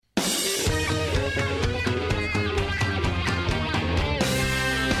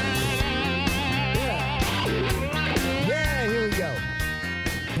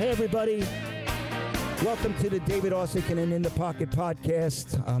everybody. Welcome to the David Osikinen in the Pocket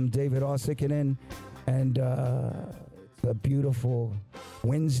podcast. I'm David Osikinen, and it's a beautiful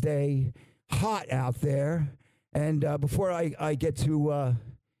Wednesday, hot out there. And before I get to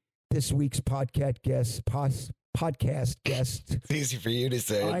this week's podcast guest. It's easy for you to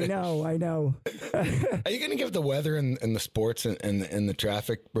say. I know. Are you going to give the weather and the sports and the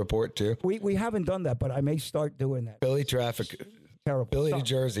traffic report too? We haven't done that, but I may start doing that. Philly traffic. Terrible. Philly to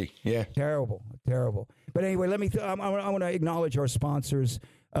Jersey. Yeah. Terrible. But anyway, I want to acknowledge our sponsors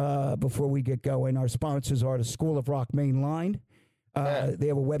before we get going. Our sponsors are the School of Rock Main Line. They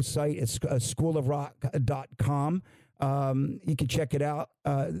have a website. It's schoolofrock.com. You can check it out.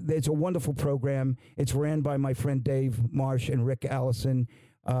 It's a wonderful program. It's ran by my friend Dave Marsh and Rick Allison.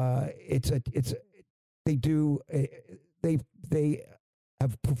 They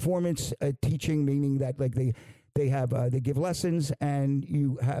have performance teaching, meaning that like they give lessons, and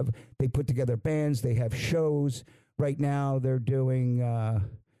they put together bands. They have shows. Right now they're doing a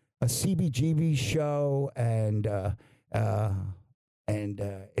CBGB show, and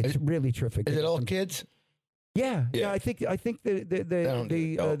it's really terrific. Is it all kids? Yeah. I think the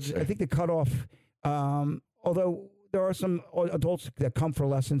cutoff. Although there are some adults that come for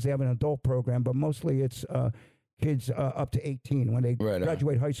lessons, they have an adult program, but mostly it's kids up to 18. When they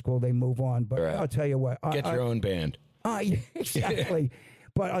graduate high school, they move on. But I'll tell you what, get your own band. Exactly.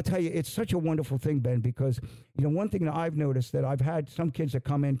 But I'll tell you, it's such a wonderful thing, Ben, because one thing that I've noticed that I've had some kids that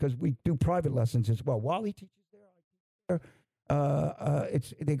come in because we do private lessons as well. Wally teaches there, I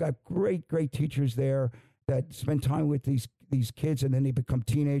teach there. They got great teachers there that spend time with these kids, and then they become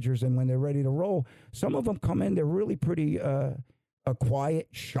teenagers. And when they're ready to roll, some of them come in, they're really pretty quiet,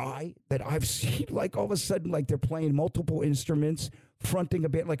 shy, that I've seen, like, all of a sudden, like, they're playing multiple instruments, fronting a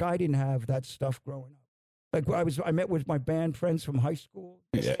bit. Like, I didn't have that stuff growing up. Like, I met with my band friends from high school.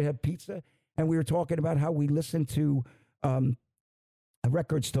 Yeah. They had pizza, and we were talking about how we listened to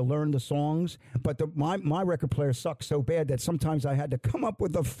records to learn the songs, but my record player sucked so bad that sometimes I had to come up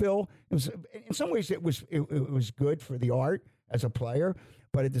with a fill. In some ways, it was good for the art as a player,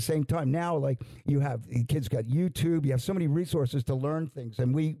 but at the same time, now, like, the kids got YouTube, you have so many resources to learn things,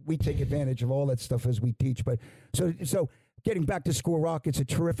 and we take advantage of all that stuff as we teach. But so getting back to School Rock, it's a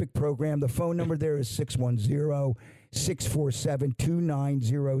terrific program. The phone number there is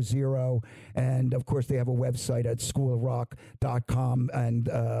 610-647-2900. And, of course, they have a website at schoolofrock.com. And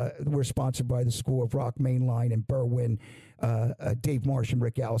we're sponsored by the School of Rock Main Line in Berwyn, Dave Marsh and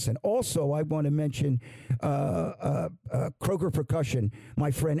Rick Allison. Also, I want to mention Kroger Percussion. My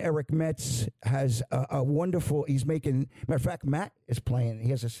friend Eric Metz has a wonderful, matter of fact, Matt is playing.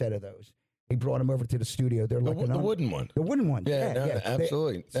 He has a set of those. He brought them over to the studio. They're like the wooden one. The wooden one. Yeah,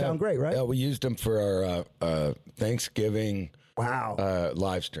 absolutely. Sound great, right? Yeah, we used them for our Thanksgiving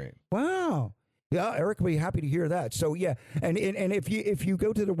live stream. Wow. Yeah, Eric will be happy to hear that. So yeah, and if you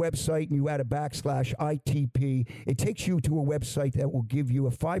go to the website and you add a /ITP, it takes you to a website that will give you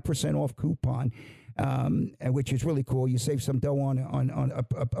a 5% off coupon, which is really cool. You save some dough on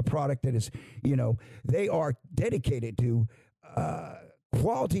a product that is, they are dedicated to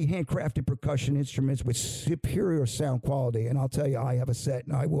quality handcrafted percussion instruments with superior sound quality. And I'll tell you, I have a set,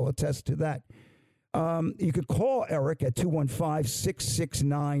 and I will attest to that. You could call Eric at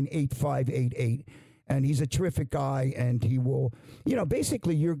 215-669-8588. And he's a terrific guy, and he will,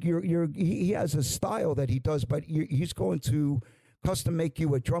 basically he has a style that he does, but he's going to custom make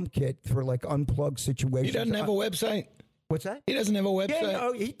you a drum kit for like unplugged situations. He doesn't have a website. What's that? He doesn't have a website. Yeah,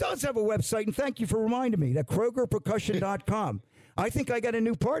 no, he does have a website, and thank you for reminding me. That KrogerPercussion.com. I think I got a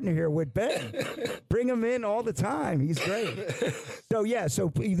new partner here with Ben. Bring him in all the time. He's great. So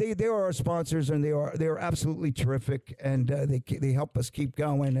they are our sponsors, and they are absolutely terrific, and they help us keep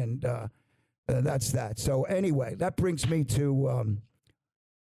going, and that's that. So anyway, that brings me to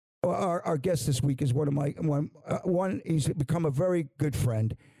our guest this week is one. He's become a very good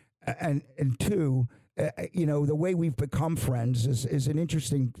friend, and two. The way we've become friends is an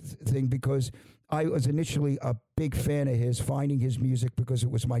interesting thing, because I was initially a big fan of his, finding his music, because it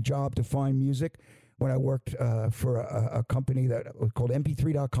was my job to find music when I worked for a company that was called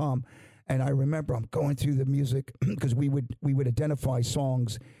MP3.com. And I remember I'm going through the music because we would identify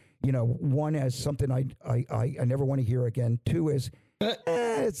songs, one as something I never want to hear again. Two is,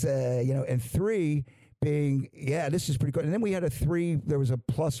 and three being, this is pretty good. And then we had a three, there was a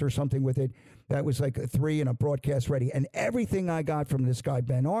plus or something with it. That was like a 3 and a broadcast ready. And everything I got from this guy,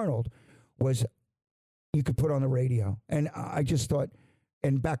 Ben Arnold, was you could put on the radio. And I just thought,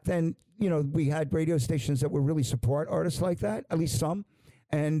 and back then, we had radio stations that would really support artists like that, at least some.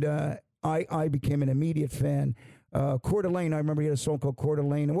 And I became an immediate fan Coeur d'Alene. I remember he had a song called Coeur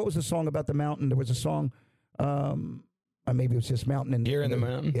d'Alene. And what was the song about the mountain? There was a song, maybe it was just Mountain. Here in the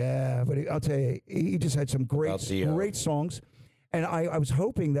Mountain? Yeah, but I'll tell you, he just had some great songs. And I was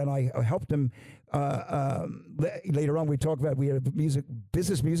hoping that I helped him. Later on, we had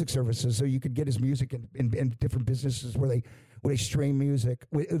business music services, so you could get his music in different businesses where they stream music.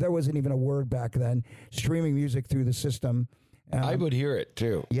 There wasn't even a word back then. Streaming music through the system. I would hear it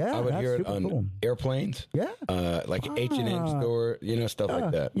too. Yeah, I would hear it on cool. airplanes. Yeah, like H&M store, stuff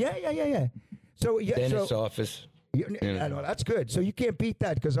like that. Yeah. So dentist's office. That's good. So you can't beat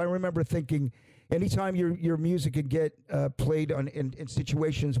that, because I remember thinking, anytime your music could get played in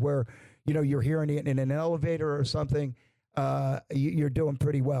situations where you're hearing it in an elevator or something, you're doing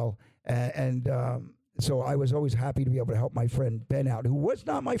pretty well. So I was always happy to be able to help my friend Ben out, who was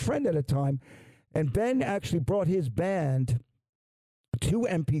not my friend at the time. And Ben actually brought his band to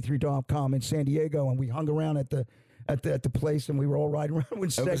MP3.com in San Diego, and we hung around at the place, and we were all riding around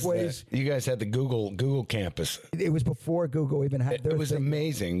with Segways. You guys had the Google campus. It was before Google even had their It was thing.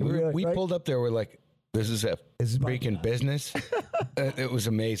 amazing. We pulled up there. We're like, this is freaking business. It was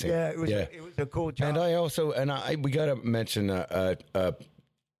amazing. Yeah, it was a cool job. And we got to mention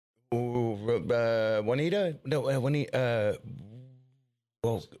Juanita. No, Juanita.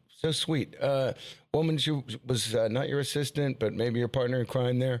 Well, so sweet. Woman, she was not your assistant, but maybe your partner in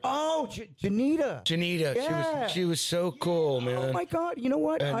crime there. Oh, Janita. Janita. Yeah. She was so cool, man. Oh my God! You know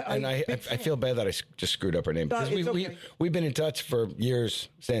what? And I feel bad that I just screwed up her name, because we've been in touch for years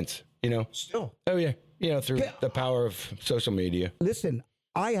since. Still. Oh yeah. Through the power of social media. Listen,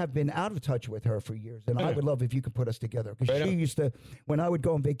 I have been out of touch with her for years, and I would love if you could put us together, because she used to, when I would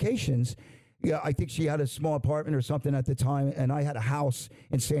go on vacations. Yeah, I think she had a small apartment or something at the time, and I had a house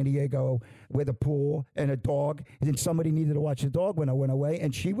in San Diego with a pool and a dog, and then somebody needed to watch the dog when I went away,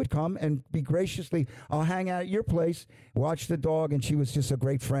 and she would come and be graciously, I'll hang out at your place, watch the dog, and she was just a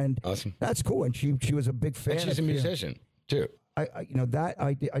great friend. Awesome. That's cool, and she was a big fan. And she's a musician, too. I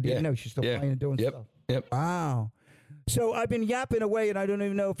didn't know. She's still playing and doing stuff. Yep. Wow. So I've been yapping away, and I don't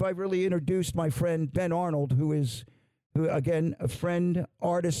even know if I really introduced my friend Ben Arnold, who again, a friend,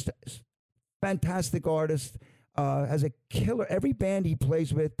 artist, fantastic artist, has a killer, every band he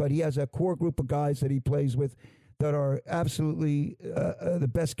plays with, but he has a core group of guys that he plays with that are absolutely the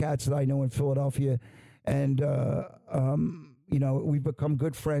best cats that I know in Philadelphia. And, we've become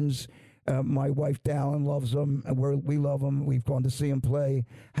good friends. My wife, Dallin, loves him, and we love him. We've gone to see him play.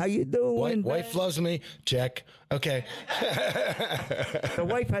 How you doing? Wife loves me. Check. Okay. The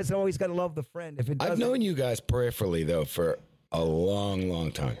wife has always got to love the friend. If it doesn't, I've known you guys peripherally, though, for a long,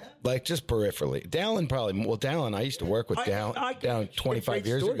 long time. Like, just peripherally. Dallin, I used to work with Dallin 25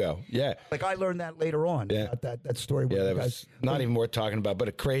 years ago. Yeah. Like, I learned that later on. Yeah. About that story. Yeah, that was not even worth talking about, but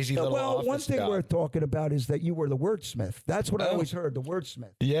a crazy little office one thing job. worth talking about is that you were the wordsmith. That's what I always heard, the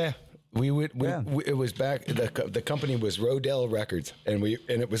wordsmith. Yeah. It was back, the company was Rodell Records, and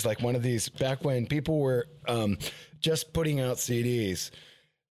it was like one of these, back when people were just putting out CDs.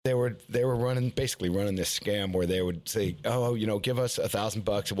 They were basically running this scam where they would say, give us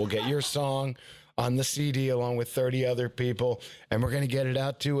 $1,000 and we'll get your song on the CD along with 30 other people, and we're going to get it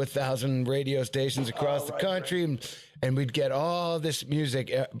out to 1,000 radio stations across the country, and we'd get all this music,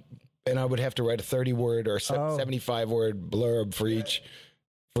 and I would have to write a 30-word or 75-word blurb for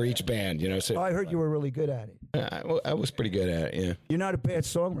each band, So I heard you were really good at it. I was pretty good at it. Yeah. You're not a bad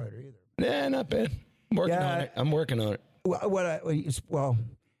songwriter either. Nah, not bad. I'm working on it.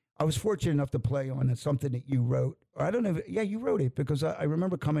 I was fortunate enough to play on something that you wrote. I don't know. You wrote it, because I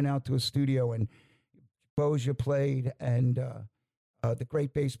remember coming out to a studio and Boja played, and the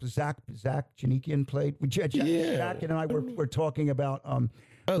great bassist Zach Janikian played. Jack and I were talking about.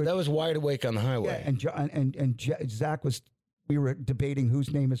 That was Wide Awake on the Highway. Yeah, and Zach was. We were debating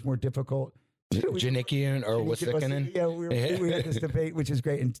whose name is more difficult. Janikian or Wasikinen? Yeah, we had this debate, which is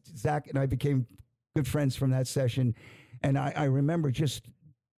great. And Zach and I became good friends from that session. And I remember just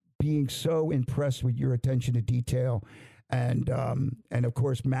being so impressed with your attention to detail. And of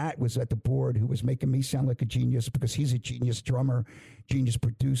course, Matt was at the board, who was making me sound like a genius, because he's a genius drummer, genius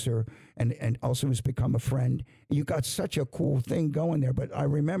producer, and also has become a friend. You got such a cool thing going there. But I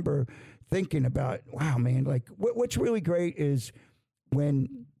remember thinking about, wow, man, like what's really great is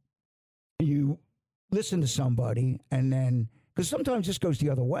when you listen to somebody, and then, because sometimes this goes the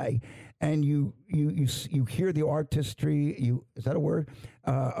other way, and you hear the artistry. Is that a word?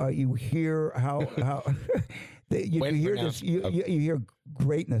 You hear how you hear this. You hear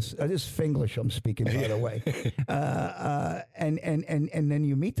greatness. This is Finglish I'm speaking, by the way. And then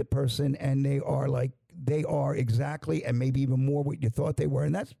you meet the person, and they are like they are exactly, and maybe even more what you thought they were.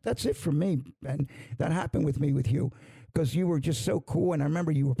 And that's it for me. And that happened with me with you, because you were just so cool. And I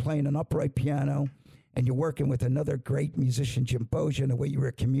remember you were playing an upright piano, and you're working with another great musician, Jim Bojan, the way you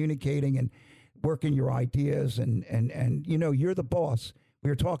were communicating and working your ideas. And you know, you're the boss. We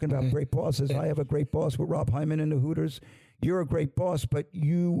were talking about great bosses. I have a great boss with Rob Hyman and the Hooters. You're a great boss, but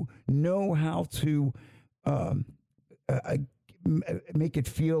you know how to make it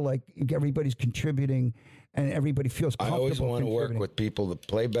feel like everybody's contributing and everybody feels comfortable. I always want to work with people that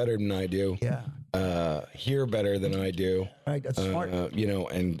play better than I do. Yeah. Hear better than I do. Right, that's smart. You know,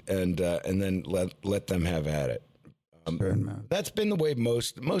 and then let them have at it. That's been the way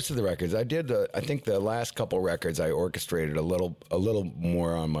most of the records I did. I think the last couple records I orchestrated a little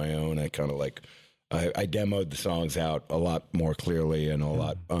more on my own. I kind of like I demoed the songs out a lot more clearly and a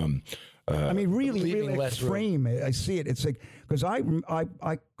lot. I mean, really less frame. I see it. It's like, because I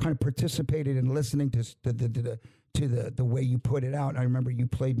kind of participated in listening to the way you put it out. I remember you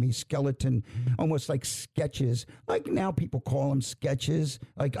played me Skeleton, almost like sketches. Like now people call them sketches.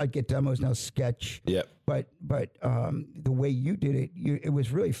 Like I get demos now, sketch. Yeah. But the way you did it, it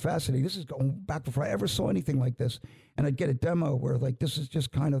was really fascinating. This is going back before I ever saw anything like this. And I'd get a demo where like this is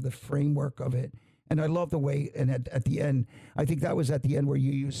just kind of the framework of it. And I love the way, and at the end, I think that was at the end where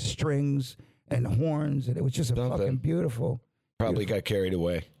you used strings and horns, and it was just fucking beautiful. Probably got carried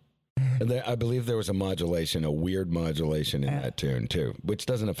away. And I believe there was a weird modulation in that tune too, which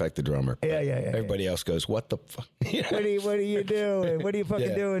doesn't affect the drummer. Yeah. Everybody else goes, "What the fuck? What are you doing? What are you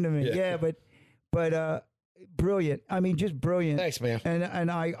fucking doing to me?" Yeah, but brilliant. I mean, just brilliant. Thanks, man.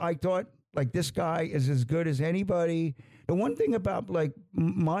 And I thought like this guy is as good as anybody. The one thing about like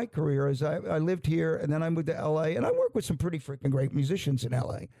my career is I lived here and then I moved to LA, and I worked with some pretty freaking great musicians in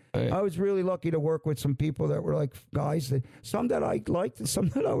LA. Right. I was really lucky to work with some people that were like guys that some that I liked and some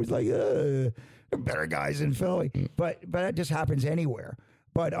that I was like, they're better guys in Philly. But that just happens anywhere.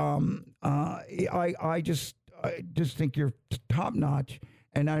 But I just think you're top notch.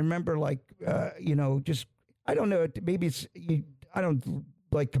 And I remember like you know, just I don't know, maybe it's I don't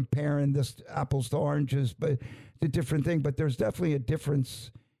like comparing this apples to oranges, but it's a different thing. But there's definitely a difference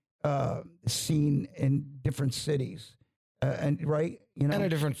seen in different cities, and right, you know, and a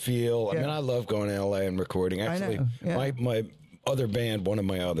different feel. Yeah. I mean, I love going to LA and recording. Actually, my other band, one of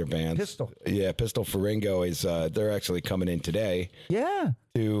my other bands, Pistol Faringo, is they're actually coming in today. Yeah.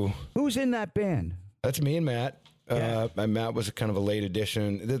 Who's in that band? That's me and Matt. Matt was a kind of a late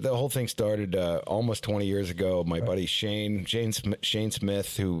addition. The whole thing started almost 20 years ago. My buddy Shane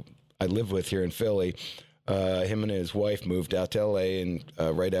Smith, who I live with here in Philly, him and his wife moved out to LA, and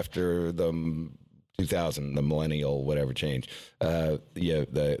right after the 2000, the millennial whatever change,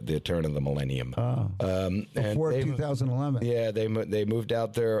 the turn of the millennium. Before 2011. Yeah, they moved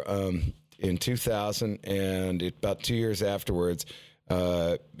out there in 2000, and about 2 years afterwards.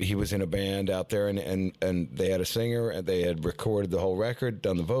 He was in a band out there, and they had a singer, and they had recorded the whole record,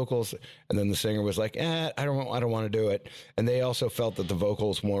 done the vocals, and then the singer was like, I don't want to do it. And they also felt that the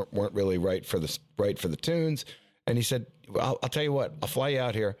vocals weren't really right for the tunes. And he said, I'll tell you what, I'll fly you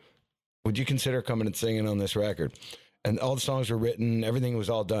out here. Would you consider coming and singing on this record? And all the songs were written, everything was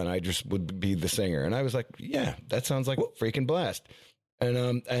all done. I just would be the singer. And I was like, yeah, that sounds like a freaking blast.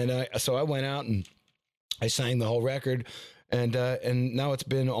 So I went out and I sang the whole record. And now it's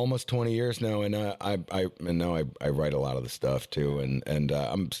been almost 20 years now, and I write a lot of the stuff too, and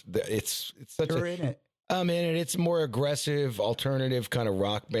it's such You're in it. I'm in it. It's a more aggressive, alternative kind of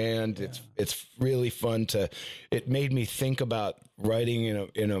rock band. Yeah. It's really fun it made me think about writing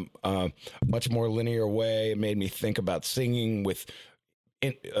in a much more linear way. It made me think about singing with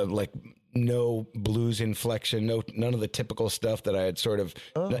like no blues inflection, none of the typical stuff that I had sort of.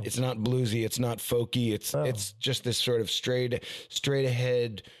 It's not bluesy, it's not folky. It's just this sort of straight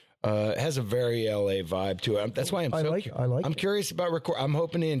ahead. It has a very LA vibe to it. That's why I'm curious about record. I'm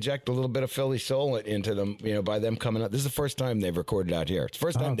hoping to inject a little bit of Philly soul into them. By them coming out. This is the first time they've recorded out here. It's the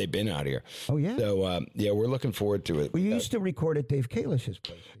first time they've been out here. Oh yeah. So we're looking forward to it. Well, you used to record at Dave Kalish's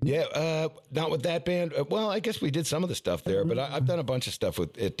place. Yeah, not with that band. Well, I guess we did some of the stuff there, but I've done a bunch of stuff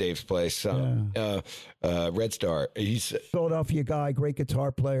at Dave's place. Red Star. He's Philadelphia guy, great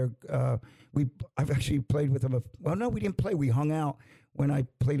guitar player. I've actually played with him. No, we didn't play. We hung out when I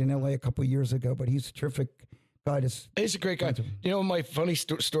played in LA a couple of years ago, but he's a terrific guy. He's a great guy. My funny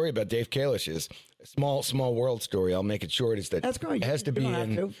story about Dave Kalish is a small world story. I'll make it short. Is that that's great. It has to be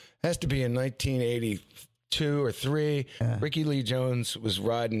in 1983 2 or 3. Ricky Lee Jones was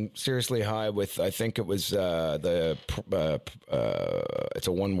riding seriously high with, I think it was it's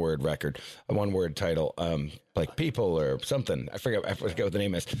a one-word record, a one-word title, like People or something. I forget what the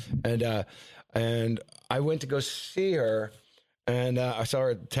name is. And I went to go see her, and I saw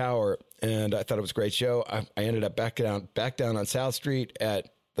her at the Tower, and I thought it was a great show. I ended up back down on South Street at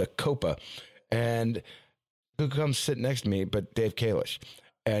the Copa, and who comes sit next to me but Dave Kalish.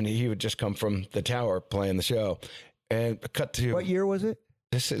 And he would just come from the Tower playing the show. And cut to... What year was it?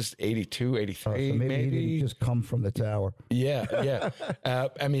 This is 82, 83, so maybe. He didn't just come from the Tower. Yeah.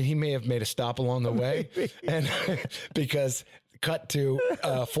 I mean, he may have made a stop along the way. And because cut to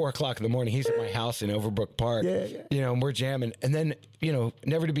 4 o'clock in the morning, he's at my house in Overbrook Park. Yeah. You know, and we're jamming. And then, you know,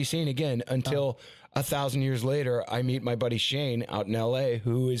 never to be seen again until 1,000 years later, I meet my buddy Shane out in L.A.,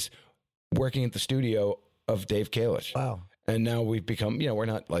 who is working at the studio of Dave Kalish. Wow. And now we've become, you know, we're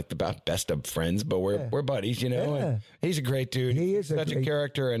not like the best of friends, but we're buddies, you know. Yeah. And he's a great dude. He is such a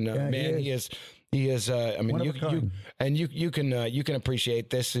character, and man, he is. I mean, you can appreciate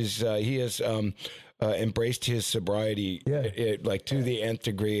this. He has embraced his sobriety, like to the nth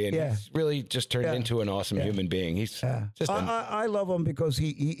degree, and he's really just turned into an awesome human being. He's just. I love him because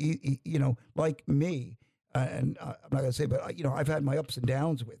he you know, like me, and I'm not gonna say, but you know, I've had my ups and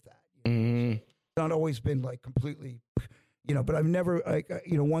downs with that. Mm-hmm. It's not always been like completely. You know, but I've never,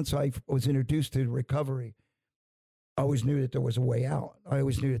 you know, once I was introduced to recovery, I always knew that there was a way out. I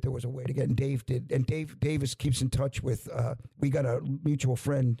always knew that there was a way to get, and Dave did. And Davis keeps in touch with, we got a mutual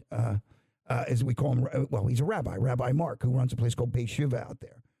friend, as we call him, well, he's a rabbi, Rabbi Mark, who runs a place called Beis Shiva out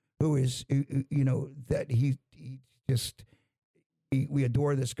there, who is, you know, that we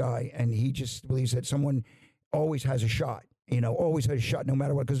adore this guy, and he just believes that someone always has a shot, you know, always has a shot no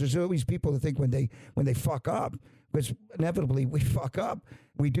matter what, because there's always people that think when they fuck up, because inevitably we fuck up.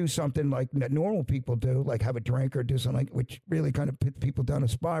 We do something like that normal people do, like have a drink or do something, which really kind of puts people down a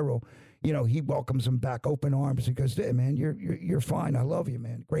spiral. You know, he welcomes them back, open arms. He goes, "Hey, man, you're fine. I love you,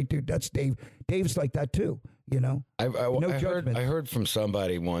 man. Great dude." That's Dave. Dave's like that too. You know, no judgment. I heard from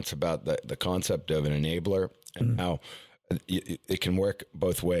somebody once about the concept of an enabler and how it can work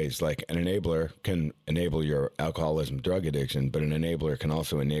both ways. Like an enabler can enable your alcoholism, drug addiction, but an enabler can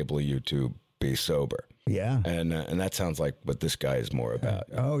also enable you to be sober. Yeah, and that sounds like what this guy is more about.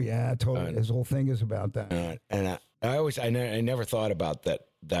 Oh yeah, totally. His whole thing is about that. And I never thought about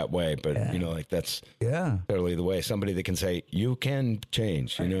that way, but you know, like that's totally the way. Somebody that can say you can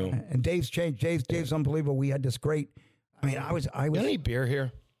change. You know, and Dave's changed. Dave's unbelievable. We had this great. I mean, I was. Any beer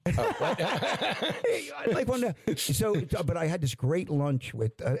here? Like one, but I had this great lunch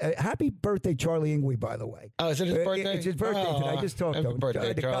with. Happy birthday, Charlie Ingwe, by the way. Oh, is it his birthday? It's his birthday today. I just talked to him.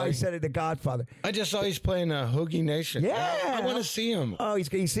 Birthday, the guy said it, the Godfather. I just saw he's playing Hoagie Nation. Yeah, I want to see him. Oh, you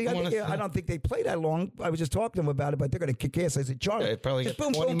see, I don't think they play that long. I was just talking to him about it, but they're going to kick ass. I said, Charlie, probably just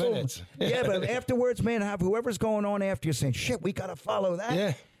 20 minutes. Yeah, but afterwards, man, have whoever's going on after you saying, shit, we got to follow that.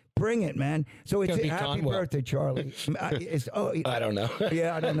 Yeah. Bring it, man. So it's happy birthday, Charlie. I don't know.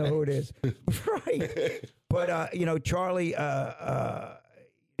 Yeah, I don't know who it is. Right. But, you know, Charlie,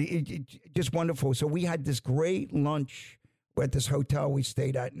 just wonderful. So we had this great lunch at this hotel we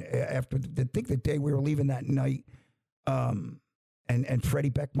stayed at after, I think the day we were leaving that night. And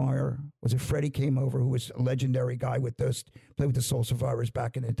Freddie Beckmeyer, was it Freddie came over, who was a legendary guy with those, played with the Soul Survivors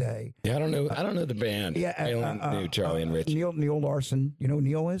back in the day. Yeah, I don't know the band. Yeah, I only knew Charlie and Rich. Neil Larson. You know who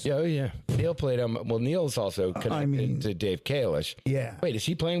Neil is? Yeah, oh yeah. Neil played well, Neil's also connected to Dave Kalish. Yeah. Wait, is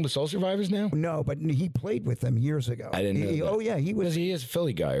he playing with Soul Survivors now? No, but he played with them years ago. I didn't know that. Oh yeah, he was. He is a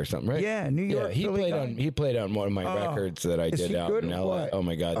Philly guy or something, right? Yeah, New York. Yeah, he played on one of my records that I did out in LA. Oh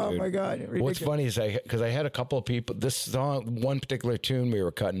my god, dude. Oh my god. Ridiculous. What's funny is because I had a couple of people. This song, one particular tune we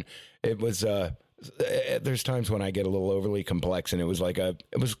were cutting. It was there's times when I get a little overly complex, and it was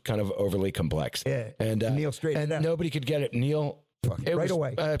kind of overly complex. Yeah, and Neil straightened it out. Nobody could get it. Neil, it right was,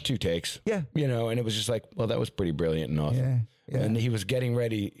 away. 2 takes. Yeah, you know, and it was just like, well, that was pretty brilliant and awesome. Yeah. And he was getting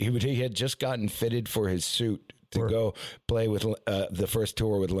ready. He had just gotten fitted for his suit to go play with the first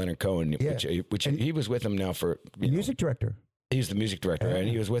tour with Leonard Cohen, which he was with him now for music director. He's the music director, and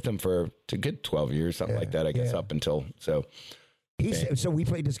he was with him for a good 12 years, something like that. I guess up until so. So we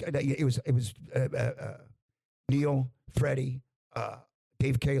played this guy. It was Neil, Freddie,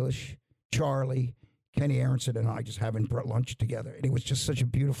 Dave Kalish, Charlie, Kenny Aronson, and I just having lunch together, and it was just such a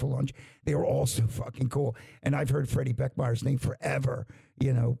beautiful lunch. They were all so fucking cool, and I've heard Freddie Beckmeyer's name forever,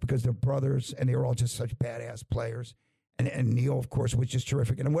 you know, because they're brothers, and they were all just such badass players. And Neil, of course, was just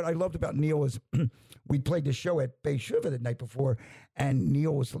terrific. And what I loved about Neil is we played the show at Beis Shiva the night before, and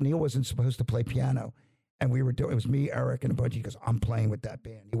Neil wasn't supposed to play piano. And we were doing, it was me, Eric, and a bunch. He goes, I'm playing with that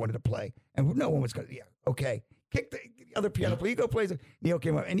band. He wanted to play. And no one was going to, yeah, okay. Kick the other piano player. You go play. Neil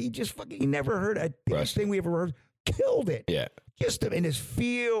came up, and he just fucking, he never heard anything we ever heard. Killed it. Yeah. Just in his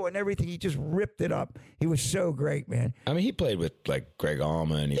feel and everything. He just ripped it up. He was so great, man. I mean, he played with like Greg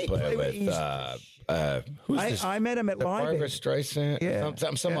Allman. He played with who's this? I met him at Live Barbara Aid. Streisand. Yeah.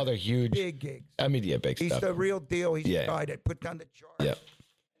 Some other huge big gigs. I mean, yeah, big He's stuff. the real deal. He's the guy that put down the chart. Yep.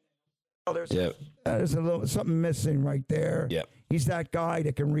 Oh, there's a little something missing right there. Yep. He's that guy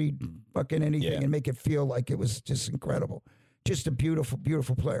that can read fucking anything and make it feel like it was just incredible. Just a beautiful,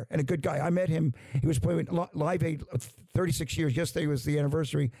 beautiful player and a good guy. I met him. He was playing with Live Aid 36 years. Yesterday was the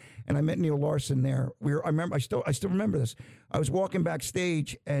anniversary, and I met Neil Larson there. I still remember this. I was walking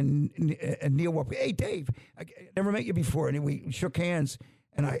backstage, and Neil walked. Hey, Dave, I never met you before, and we shook hands.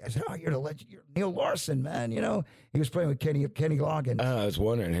 And I said, "Oh, you're the legend. You're Neil Larson, man." You know, he was playing with Kenny Loggins. I was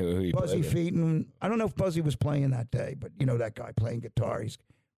wondering who he Buzzy played Feet, and I don't know if Buzzy was playing that day, but you know that guy playing guitar. He's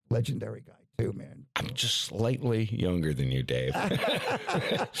a legendary guy too, man. I'm just slightly younger than you, Dave.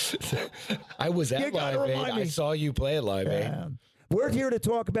 I was at Live Aid. I saw you play at Live Aid. We're here to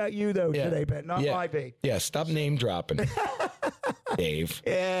talk about you, though, today, Ben, not Live Aid. Yeah, stop name dropping, Dave.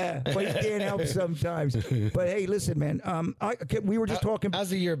 Yeah, but you can't help sometimes. But hey, listen, man. We were just talking.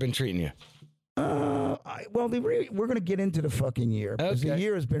 How's the year been treating you? We're going to get into the fucking year because the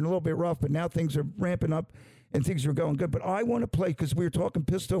year has been a little bit rough, but now things are ramping up and things are going good. But I want to play because we were talking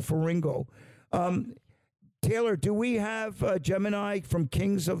Pisto for Ringo. Taylor, do we have Gemini from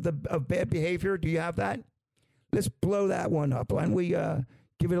Kings of Bad Behavior? Do you have that? Let's blow that one up. Why don't we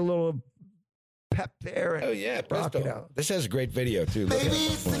give it a little pep there? And rock it out. This has a great video, too. Maybe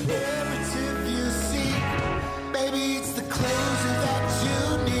it's the narrative you see. Maybe it's the closure that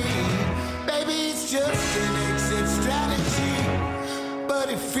you need. Maybe it's just an exit strategy. But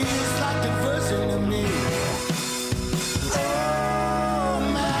it feels like the version of me. Oh,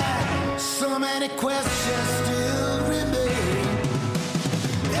 man. So many questions still remain.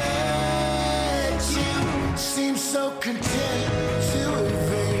 And you seem so content to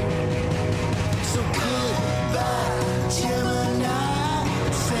evade. So goodbye, Gemini.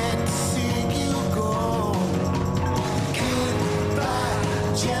 Sad to see you go.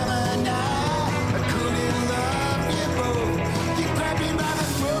 Goodbye, Gemini. I couldn't love you both. You grabbed me by the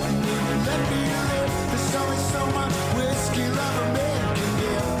throat and then let me live. There's only so much whiskey love a man can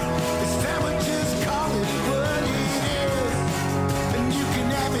give. It's time we just call it what it is. And you can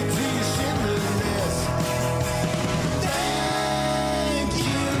have it till your Schindler's List. Thank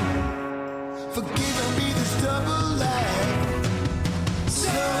you for giving me this double life.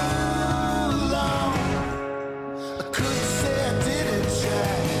 So long, I couldn't say I didn't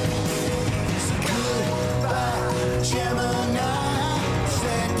try. So goodbye, Gemini.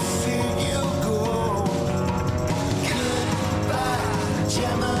 Sad to see you go. Goodbye,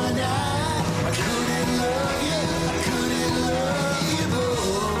 Gemini. I couldn't love you. I couldn't love you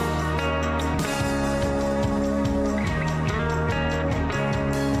more.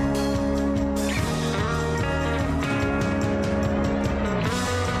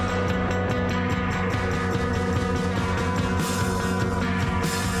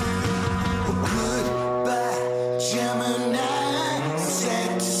 Goodbye, Gemini.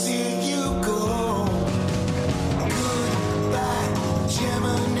 Sad to see you go. Goodbye,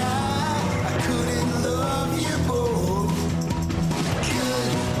 Gemini. I couldn't love you more.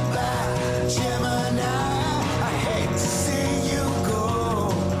 Goodbye, Gemini. I hate to see you go.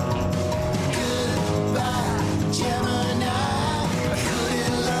 Goodbye, Gemini. I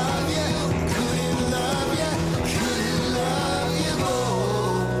couldn't love you. Couldn't love you. Couldn't love you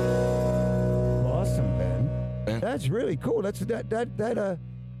more. Awesome, Ben. That's really cool. That's the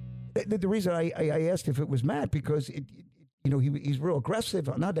reason I asked if it was Matt because he's real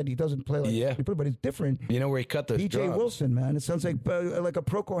aggressive. Not that he doesn't play like people, but it's different. You know where he cut those PJ drums? Wilson, man. It sounds like a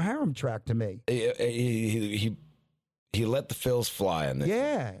Procol Harum track to me. He let the fills fly on this.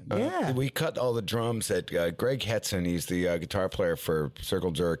 Yeah. We cut all the drums at Greg Hetson. He's the guitar player for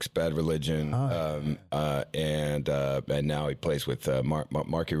Circle Jerks, Bad Religion, and now he plays with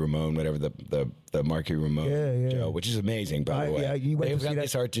Marky Ramone, whatever the Marky Ramone show, which is amazing, by the way. Yeah, you went They've to got see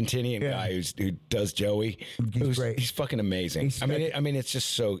this Argentinian guy who does Joey. He's great. He's fucking amazing. I mean, it's just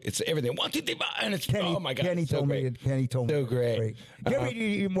so it's everything. 1, 2, 3, 4, and it's oh my god, Kenny told me. So great.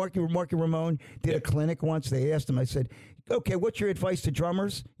 Marky Ramone did a clinic once. They asked him. I said, "Okay, what's your advice to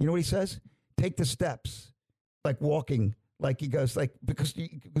drummers?" You know what he says? Take the steps, like walking, Like he goes, like because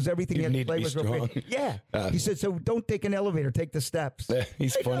everything You he had to need to play be was real strong. great. Yeah, he said, so don't take an elevator, take the steps.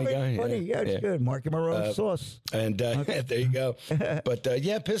 He's a funny guy. Funny, yeah, it's good. Marky Marone sauce. And there you go. But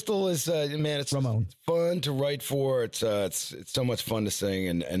yeah, Pistol is man. It's fun to write for. It's so much fun to sing,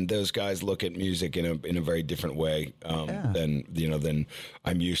 and those guys look at music in a very different way than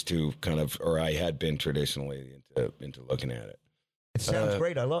I'm used to, kind of, or I had been traditionally into looking at it. It sounds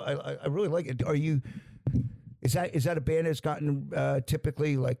great. I really like it. Are you? Is that a band that's gotten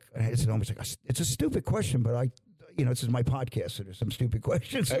typically like? It's almost like it's a stupid question, but this is my podcast, so there's some stupid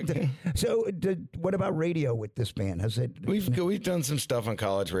questions. So, what about radio with this band? Has it? We've done some stuff on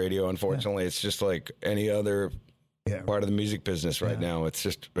college radio. Unfortunately, it's just like any other part of the music business right now. It's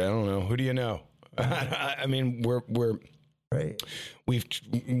just, I don't know. Who do you know? I mean, we're right. We're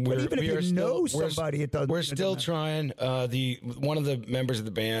still trying. One of the members of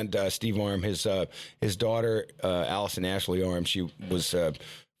the band, Steve Arm, his daughter, Allison Ashley Arm, she was a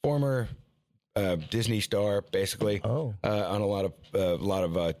former Disney star, basically, on a lot of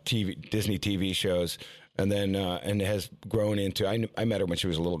Disney TV shows. And then and has grown into. I met her when she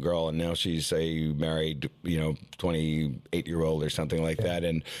was a little girl, and now she's a married, 28-year-old or something like that,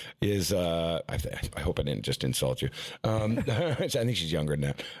 and is. I hope I didn't just insult you. I think she's younger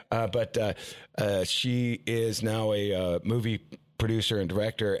than that, but she is now a movie producer and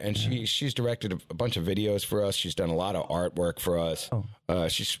director, and she's directed a bunch of videos for us. She's done a lot of artwork for us.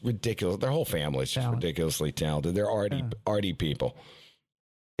 She's ridiculous. Their whole family's just ridiculously talented. They're arty people.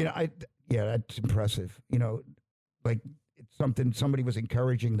 Yeah, that's impressive. Like it's something somebody was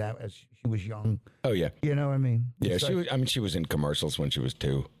encouraging that as she was young. Oh yeah, you know what I mean? Yeah, she was in commercials when she was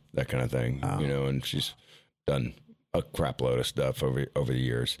 2, that kind of thing. And she's done a crap load of stuff over the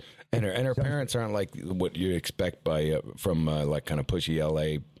years. And her parents aren't like what you'd expect from like kind of pushy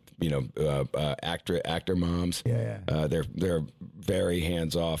LA. Actor moms. They're very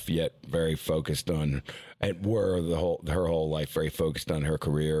hands off, yet very focused on, and her whole life very focused on her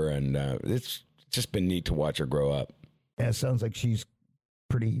career, and it's just been neat to watch her grow up. Yeah, it sounds like she's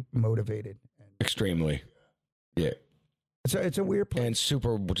pretty motivated. Extremely, yeah. It's a weird place. And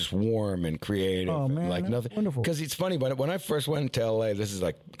super just warm and creative. Oh man, like nothing. Wonderful. Because it's funny when I first went to LA. This is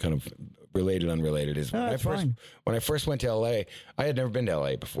like kind of related, unrelated. When I first went to LA, I had never been to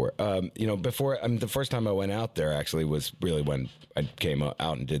LA before. The first time I went out there actually was really when I came out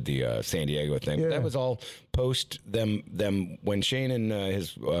and did the San Diego thing. Yeah. That was all post them when Shane and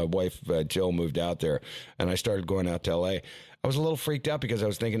his wife Jill moved out there, and I started going out to LA. I was a little freaked out because I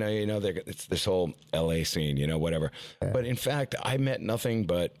was thinking, it's this whole LA scene, whatever. Yeah. But in fact, I met nothing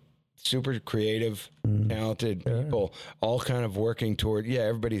but super creative, talented people, all kind of working toward,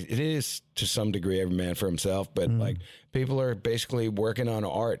 it is to some degree every man for himself, but like people are basically working on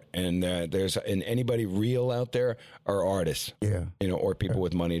art, and and anybody real out there are artists, or people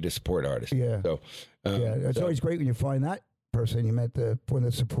with money to support artists. Yeah. So, it's always great when you find that person you met, the one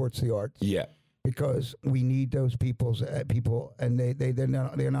that supports the arts. Yeah. Because we need those people, and they're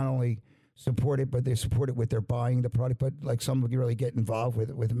not only support it, but they support it with their buying the product. But like some of you really get involved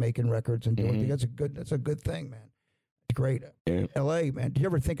with making records and doing things. That's a good thing, man. It's great. Yeah. L.A., man. Do you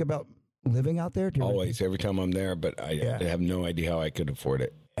ever think about living out there? Always, every time I'm there, but I have no idea how I could afford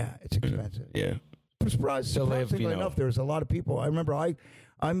it. Yeah, it's expensive. Yeah. I'm surprisingly enough, there's a lot of people. I remember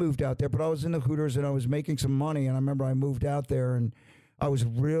I moved out there, but I was in the Hooters and I was making some money, and I remember I moved out there and I was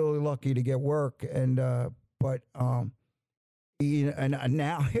really lucky to get work, and now I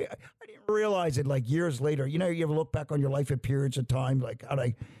didn't realize it like years later. You ever look back on your life at periods of time, like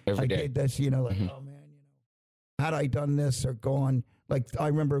I did this, oh man, had I done this or gone? Like I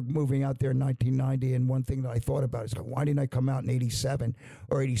remember moving out there in 1990, and one thing that I thought about is, why didn't I come out in 87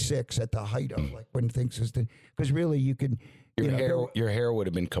 or 86 at the height of like when things was, because really you could. Your hair would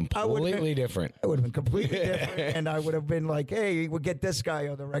have been completely different. It would have been completely different, and I would have been like, "Hey, we'll get this guy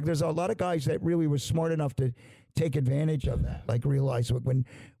on the record." There's a lot of guys that really were smart enough to take advantage of that, like realize when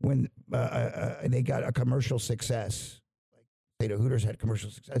they got a commercial success, like say the Hooters had commercial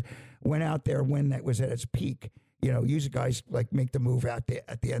success, went out there when that was at its peak. Usually guys like make the move at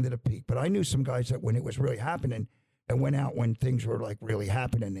the end of the peak. But I knew some guys that when it was really happening, and went out when things were like really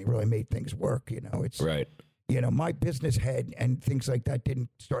happening, they really made things work. It's right. My business head and things like that didn't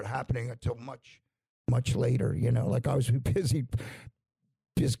start happening until much, much later. Like I was busy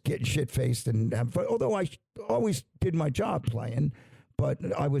just getting shit-faced and having fun. Although I always did my job playing, but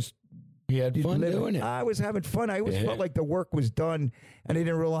I was... You had fun doing it. I was having fun. I always felt like the work was done, and I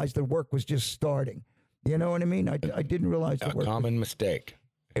didn't realize the work was just starting. You know what I mean? I didn't realize the work. A common mistake.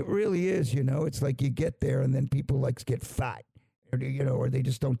 It really is, It's like you get there, and then people get fat, or they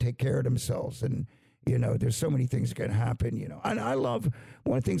just don't take care of themselves, and There's so many things that can happen, And I love,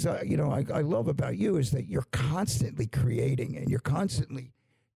 one of the things I love about you is that you're constantly creating and you're constantly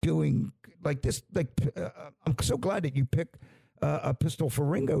doing like this. I'm so glad that you picked a pistol for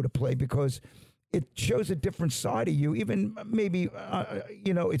Ringo to play, because it shows a different side of you. Even maybe,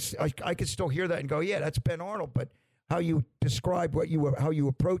 I could still hear that and go, yeah, that's Ben Arnold. But how you describe how you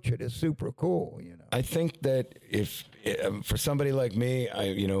approach it is super cool. I think that if for somebody like me,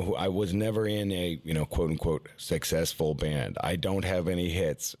 I was never in a quote unquote successful band. I don't have any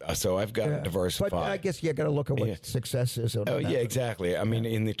hits, so I've got to diversify. But I guess you got to look at what success is. Oh yeah, exactly. I mean,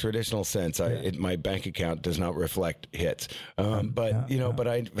 in the traditional sense, my bank account does not reflect hits. But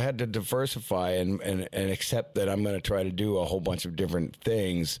I've had to diversify and accept that I'm going to try to do a whole bunch of different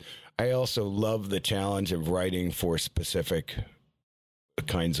things. I also love the challenge of writing for specific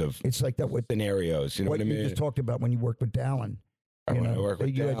kinds of scenarios. You know what I mean? You just talked about when you worked with Dallin. I worked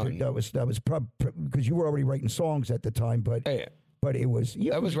with Dallin. That was probably because you were already writing songs at the time, but it was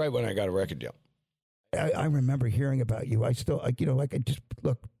that was right when I got a record deal. I remember hearing about you. I still I just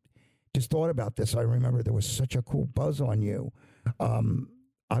thought about this. I remember there was such a cool buzz on you.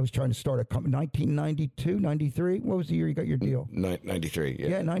 I was trying to start a company, 1992, 93. What was the year you got your deal? 93, yeah.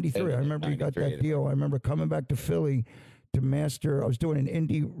 Yeah, 93. I remember you got that deal. I remember coming back to Philly to master. I was doing an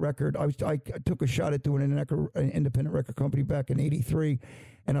indie record. I took a shot at doing an independent record company back in 83,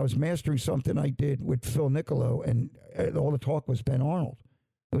 and I was mastering something I did with Phil Nicolo, and all the talk was Ben Arnold.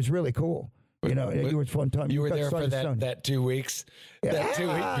 It was really cool. It was a fun time. You were there for that 2 weeks? Yeah. That 2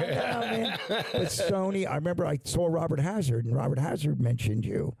 weeks? Man. With Sony, I remember I saw Robert Hazard, and Robert Hazard mentioned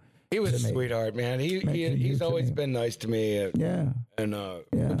you. He was a sweetheart, man. He's always been nice to me. And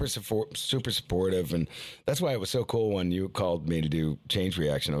super supportive. And that's why it was so cool when you called me to do Change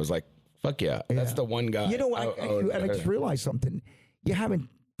Reaction. I was like, fuck yeah. That's the one guy. I just realized something. You haven't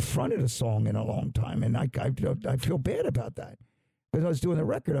fronted a song in a long time, and I feel bad about that. Because I was doing the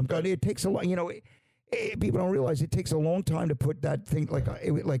record, I'm going, it takes a lot, people don't realize it takes a long time to put that thing, like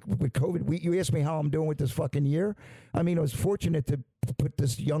with COVID. You asked me how I'm doing with this fucking year. I mean, I was fortunate to put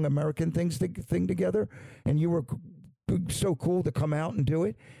this Young American thing together, and you were so cool to come out and do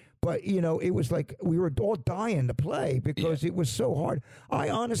it. But, it was like we were all dying to play because it was so hard. I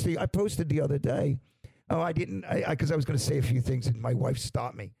posted the other day. Because I was going to say a few things, and my wife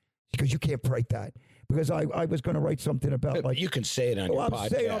stopped me. Because you can't write that. Because I was going to write something about you can say it on your podcast. I'm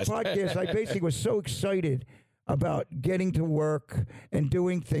saying on podcast. I basically was so excited about getting to work and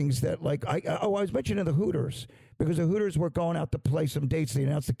doing things that I was mentioning the Hooters, because the Hooters were going out to play some dates. They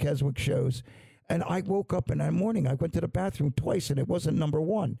announced the Keswick shows. And I woke up in that morning, I went to the bathroom twice, and it wasn't number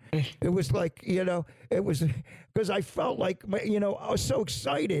one. It was like, it was because I felt like, I was so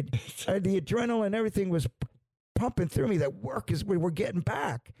excited. The adrenaline and everything was pumping through me that we were getting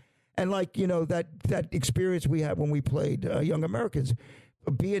back. And that experience we had when we played Young Americans,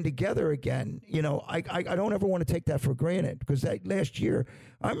 being together again, I don't ever want to take that for granted, because that last year,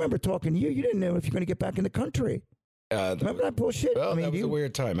 I remember talking to you. You didn't know if you're going to get back in the country. Remember that bullshit? Well, that was a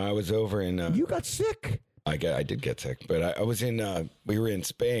weird time. I was over in... you got sick. I did get sick, but I was in... we were in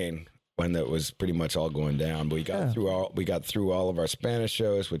Spain when that was pretty much all going down. But we got through all of our Spanish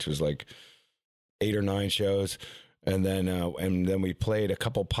shows, which was like 8 or 9 shows. And then we played a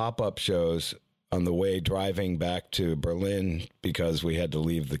couple pop-up shows on the way driving back to Berlin, because we had to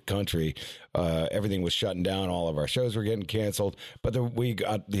leave the country. Everything was shutting down. All of our shows were getting canceled. But we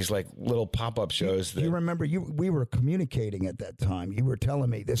got these little pop-up shows. You remember we were communicating at that time. You were telling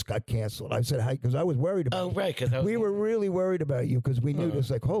me this got canceled. I said, hi, because I was worried about you. Oh, right. We were really worried about you, because we knew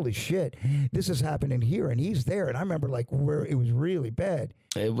this, holy shit, this is happening here, and he's there. And I remember where it was really bad.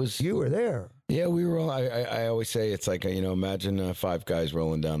 You were there. Yeah, we were all, I always say it's like, imagine 5 guys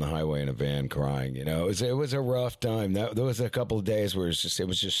rolling down the highway in a van crying, It was a rough time. There was a couple of days where it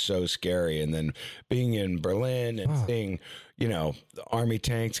was just so scary. And then being in Berlin and seeing, the army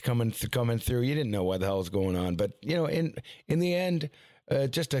tanks coming through, you didn't know what the hell was going on. But, in the end,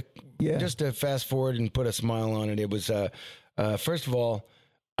 just to fast forward and put a smile on it, it was, first of all,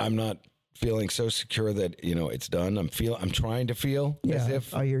 I'm not feeling so secure that it's done. I'm trying to feel as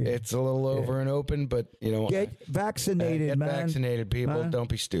if it's a little over and open, but get vaccinated, get man. Vaccinated, people. Don't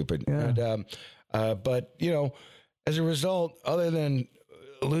be stupid. Yeah. And, but as a result, other than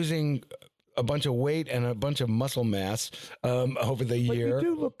losing a bunch of weight and a bunch of muscle mass over the year, you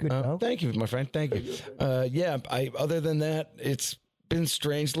do look good. Thank you, my friend. Thank you. Other than that, it's been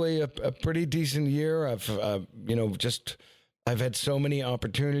strangely a pretty decent year. I've had so many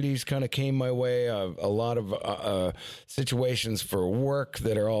opportunities kind of came my way, a lot of situations for work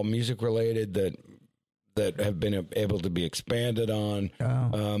that are all music related that that have been able to be expanded on.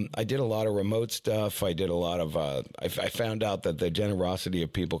 I did a lot of remote stuff. I did a lot of, I found out that the generosity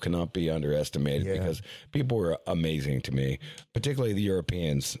of people cannot be underestimated because people were amazing to me, particularly the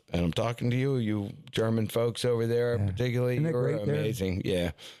Europeans. And I'm talking to you German folks over there, particularly, you're amazing.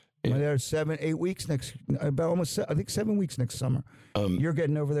 Yeah. We're there 7-8 weeks about almost, I think 7 weeks next summer. You're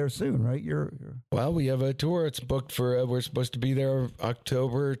getting over there soon, right? Well, we have a tour. It's booked for, we're supposed to be there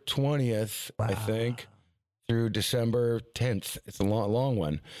October 20th, I think, through December 10th. It's a long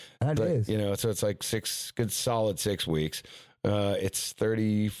one. That is. You know, so it's like solid 6 weeks. It's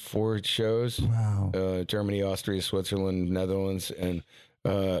 34 shows. Wow. Germany, Austria, Switzerland, Netherlands. And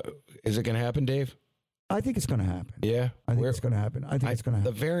is it going to happen, Dave? I think it's going to happen. Yeah, I think it's going to happen. I think it's going to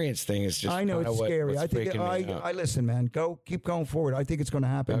happen. The variance thing is just. I know it's scary. I think. I listen, man. Keep going forward. I think it's going to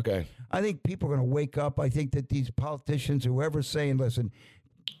happen. Okay. I think people are going to wake up. I think that these politicians, whoever's saying, listen,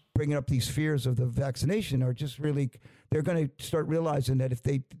 bringing up these fears of the vaccination, are just really. They're going to start realizing that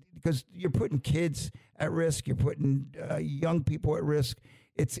because you're putting kids at risk, you're putting young people at risk.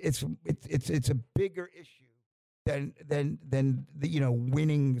 It's a bigger issue than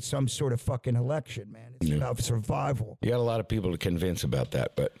winning some sort of fucking election, man. It's about survival. You got a lot of people to convince about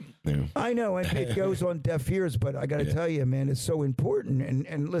that, but I know, and it goes on deaf ears. But I got to tell you, man, it's so important.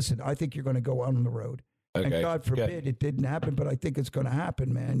 And listen, I think you're going to go out on the road. Okay. And God forbid it didn't happen, but I think it's going to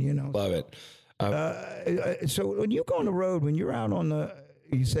happen, man. You know, love it. So when you go on the road, when you're out on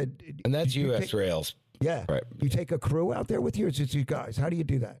you said, and that's U.S. rails. Yeah, right. You take a crew out there with you, or is it you guys? How do you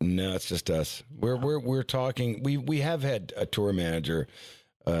do that? No, it's just us. We're talking. We have had a tour manager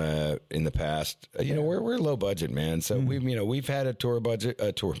in the past. You know, we're low budget, man. So we've had a tour budget.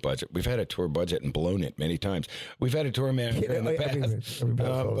 We've had a tour budget and blown it many times. We've had a tour manager in the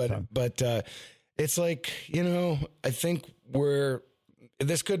past, but it's like, I think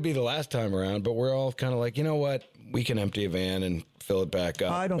this could be the last time around, but we're all kind of like, you know what? We can empty a van and fill it back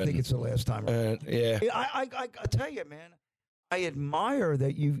up. I don't think it's the last time around. Yeah. I tell you, man, I admire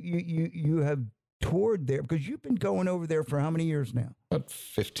that you have toured there because you've been going over there for how many years now? About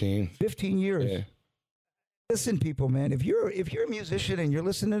 15. 15 years. Yeah. Listen, people, man, if you're a musician and you're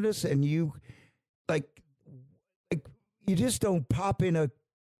listening to this and you you just don't pop in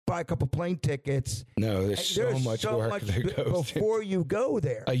buy a couple plane tickets. No, there's so much work that goes before you go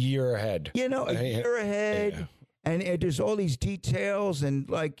there. A year ahead. A year ahead. Yeah. And there's all these details and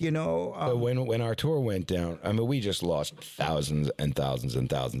So when our tour went down, I mean, we just lost thousands and thousands and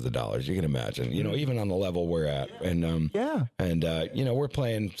thousands of dollars. You can imagine, even on the level we're at. And we're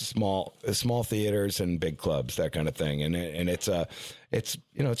playing small theaters and big clubs, that kind of thing. And it's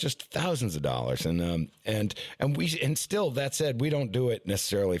just thousands of dollars. And still, that said, we don't do it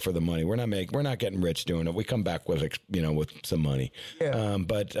necessarily for the money. We're not getting rich doing it. We come back with some money. Yeah.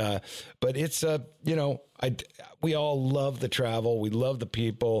 But it's we all love the travel. We love the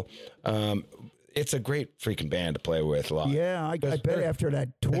people. It's a great freaking band to play with live. Yeah, I bet after that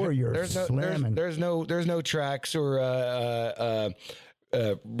tour you're slamming. There's no tracks or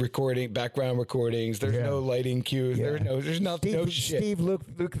background recordings. There's no lighting cues. Yeah. There's no shit. Steve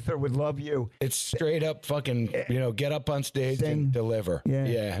Lukather would love you. It's straight up fucking, get up on stage and deliver.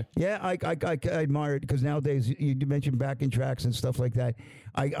 Yeah. I admire it because nowadays you mentioned backing tracks and stuff like that.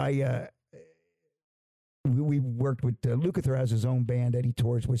 We worked with Lukather has his own band that he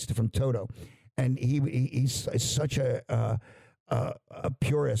tours with from Toto, and he's such a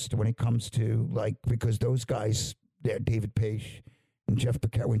purist when it comes to because those guys, David Page and Jeff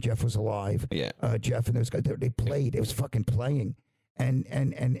Becerra, when Jeff was alive, Jeff and those guys, they played. It was fucking playing. And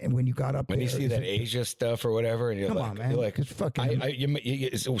when you got up when there, you see that Asia stuff or whatever, and you're on, man. You're like, it's fucking.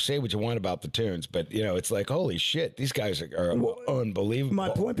 You say what you want about the tunes, but it's like, holy shit, these guys are unbelievable. My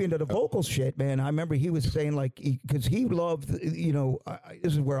point being that the vocal shit, man. I remember he was saying because he loved,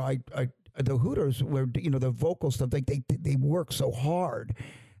 this is where the Hooters, where the vocal stuff, they work so hard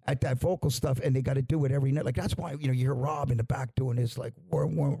at that vocal stuff, and they got to do it every night. Like that's why you hear Rob in the back doing his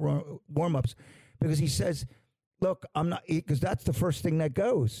warm ups, because he says, look, I'm not, because that's the first thing that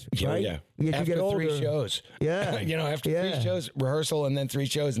goes, right? Yeah. You after get older. 3 shows. Yeah. After 3 shows, rehearsal, and then 3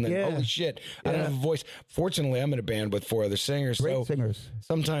 shows, and then holy shit, I don't have a voice. Fortunately, I'm in a band with 4 other singers. Great singers.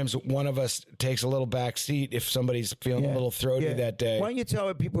 Sometimes one of us takes a little back seat if somebody's feeling a little throaty that day. Why don't you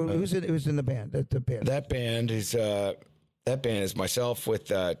tell people who's in the band? The band. That band is That band is myself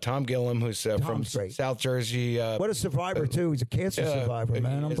with Tom Gillum, who's from great. South Jersey. What a survivor, too. He's a cancer survivor,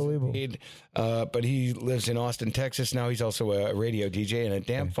 man. Unbelievable. Indeed. But he lives in Austin, Texas now. He's also a radio DJ and a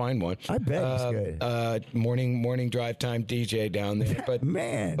damn fine one. I bet he's good. Morning drive time DJ down there. But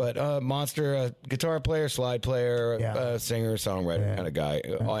man. But Monster, guitar player, slide player, singer, songwriter kind of guy,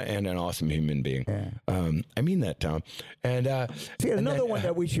 and an awesome human being. Yeah. I mean that, Tom. And another one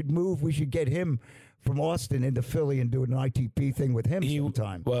that we should move. We should get him from Austin into Philly and do an ITP thing with him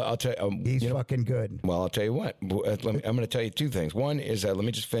sometime. Well, I'll tell you. He's fucking good. Well, I'll tell you what. I'm going to tell you two things. One is, let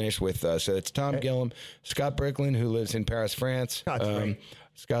me just finish with, so it's Tom Gillum, Scott Bricklin, who lives in Paris, France.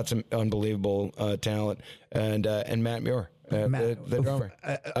 Scott's an unbelievable talent, and Matt Muir. The drummer.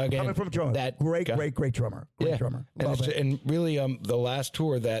 Again, coming from a drummer. That great drummer. Great drummer. And really, the last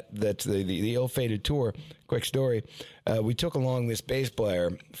tour, that's the ill-fated tour, quick story, we took along this bass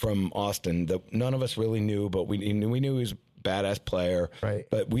player from Austin that none of us really knew, but we knew he was a badass player. Right.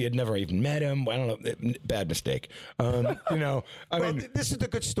 But we had never even met him. I don't know. Bad mistake. I mean, this is the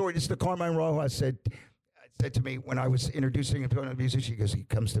good story. This is the Carmine Rojas said to me when I was introducing him to another musician. He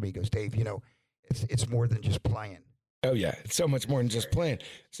comes to me, he goes, Dave, it's more than just playing. Oh yeah, it's so much more than just playing.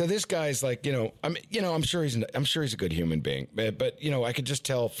 So this guy's like, I'm sure he's a good human being, but I could just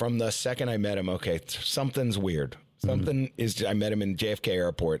tell from the second I met him, okay, something's weird. Something is. I met him in JFK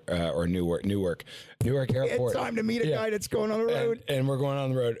Airport or Newark Airport. It's time to meet a guy that's going on the road, and we're going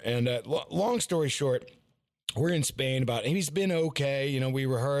on the road. And long story short, we're in Spain. He's been okay. We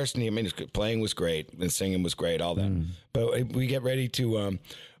rehearsed, and his playing was great, and singing was great, all that. But we get ready to.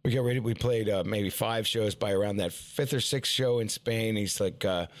 We played maybe 5 shows by around that 5th or 6th show in Spain. He's like,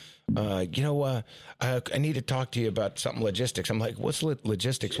 I need to talk to you about something logistics. I'm like, what's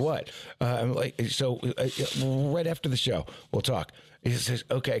logistics? What? I'm like, so right after the show, we'll talk. He says,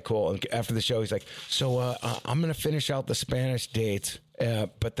 okay, cool. And after the show, he's like, so I'm going to finish out the Spanish dates,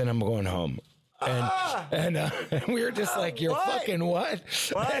 but then I'm going home. And we were just like, you're fucking what?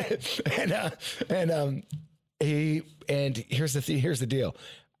 and here's the deal.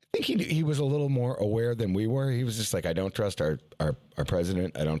 I think he was a little more aware than we were. He was just like, I don't trust our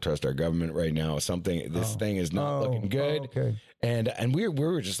president. I don't trust our government right now. This thing is not looking good. Okay. And we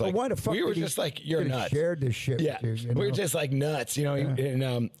were just like, why the fuck we were just like, you're nuts. Shared this shit. Yeah, with you, we were just like nuts, But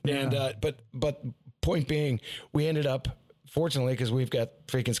point being, we ended up, fortunately, because we've got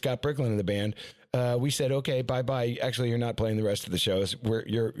freaking Scott Bricklin in the band. We said, okay, bye. Actually, you're not playing the rest of the shows.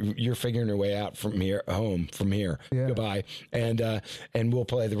 You're figuring your way out from here. Yeah. Goodbye. And we'll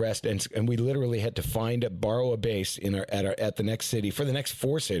play the rest. And we literally had to borrow a bass at the next city for the next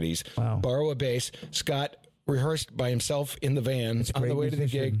 4 cities. Wow. Borrow a bass. Scott rehearsed by himself in the van on the way to the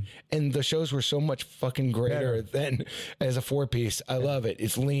gig, and the shows were so much fucking greater than as a 4-piece. I love it.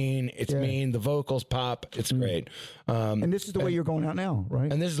 It's lean, it's mean, the vocals pop, it's great. And this is the way you're going out now,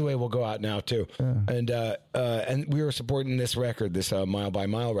 right? And this is the way we'll go out now too. And we were supporting this record, this Mile by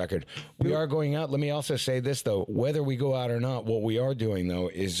Mile record. We are going out. Let me also say this though: whether we go out or not, what we are doing though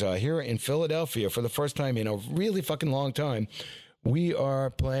is here in Philadelphia for the first time in a really fucking long time. We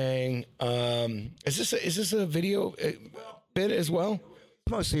are playing. Is this a video bit as well?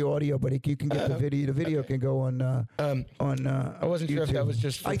 Mostly audio, but you can get the video. The video can go on. I wasn't YouTube. sure if that was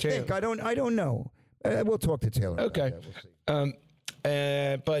just for Taylor. I don't know. We'll talk to Taylor. Okay. We'll see.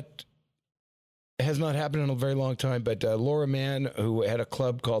 But it has not happened in a very long time. But Laura Mann, who had a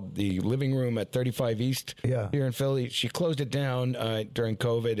club called the Living Room at 35 East here in Philly, she closed it down during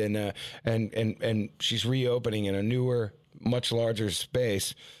COVID, and she's reopening in a newer, much larger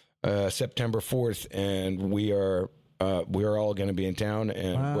space, September 4th, and we are all going to be in town,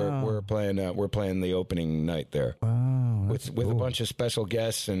 and we're playing the opening night there. Wow, with a bunch of special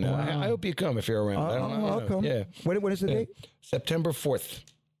guests, and I hope you come if you're around. I'll come. Yeah. When is the date? September 4th.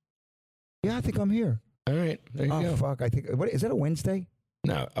 Yeah, I think I'm here. All right, there you go. Oh fuck! I think is that a Wednesday?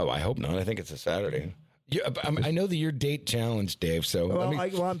 No, I hope not. I think it's a Saturday. I know that you're date challenged, Dave. So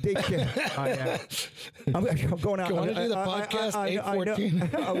I'm date challenged. I'm going out. Do you want to do the podcast? 8:14.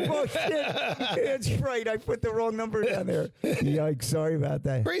 Oh shit! That's right. I put the wrong number down there. Yikes! Sorry about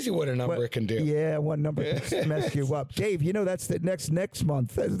that. Crazy what a number can do. Yeah, one number can mess you up. Dave, that's the next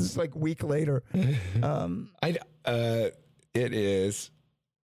month. It's like a week later. It is.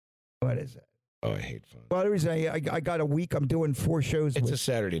 What is it? Oh, I hate fun. Well, the reason I got a week. I'm doing 4 shows. It's a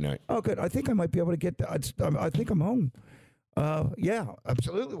Saturday night. Oh, good. I think I might be able to get that. I think I'm home. Yeah,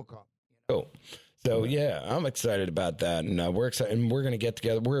 absolutely. We'll call. Cool. So yeah, I'm excited about that, and we're excited, and we're going to get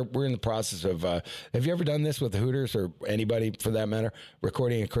together. We're in the process of. Have you ever done this with the Hooters or anybody for that matter?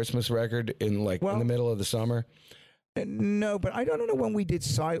 Recording a Christmas record in the middle of the summer. No, but I don't know when we did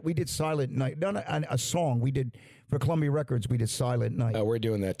Silent Night. No, a song we did for Columbia Records. We did Silent Night. We're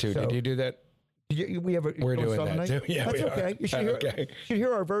doing that too. So- Did you do that? We're doing Silent that Night? too. Yeah, That's we okay. are. You should hear, Okay. you should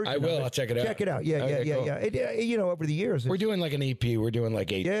hear our version. I will. of I'll check it out. Check it out. Yeah, Okay, cool. yeah. Over the years, We're doing like an EP. We're doing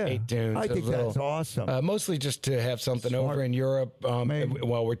like eight tunes. I think that's awesome. Mostly just to have something Smart. over in Europe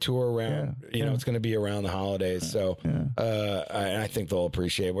while we're tour around. Yeah, It's going to be around the holidays, so I think they'll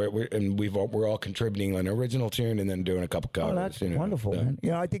appreciate it. We're all contributing an original tune and then doing a couple covers. Oh, that's wonderful, man.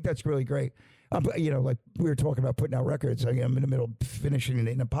 Yeah, I think that's really great. Like we were talking about putting out records. I'm in the middle of finishing it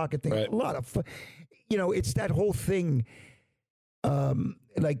in a pocket thing. Right. A lot of fun. It's that whole thing,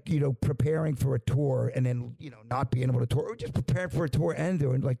 preparing for a tour and then, not being able to tour, or just preparing for a tour and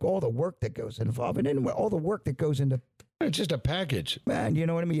doing like all the work that goes involved, and then all the work that goes into. It's just a package. Man, you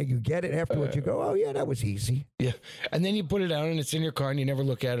know what I mean? You get it afterwards. You go, oh, yeah, that was easy. Yeah. And then you put it out and it's in your car and you never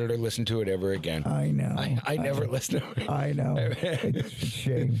look at it or listen to it ever again. I know. I never listen to it. I know. It's a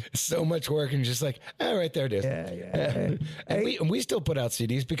shame. So much work and just like, right there it is. Yeah. And we still put out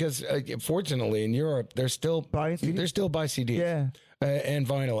CDs because, fortunately, in Europe, they're still Buying CDs? They're still buy CDs. Yeah. And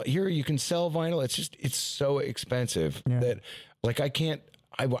vinyl. Here you can sell vinyl. It's so expensive that like I can't.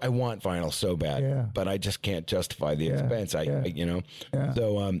 I want vinyl so bad, but I just can't justify the expense. So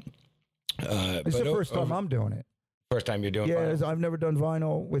It's the first time I'm doing it. First time you're doing vinyl? vinyl? I've never done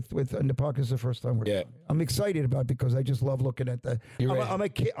vinyl with in the pocket. It's the first time we're doing it. I'm excited about it because I just love looking at the. I'm a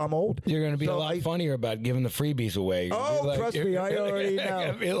kid. I'm old. You're going to be a lot funnier about giving the freebies away. Trust me, I already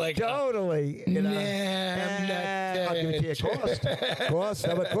know. Be like, totally. I'm not I'll give it to you. Cost.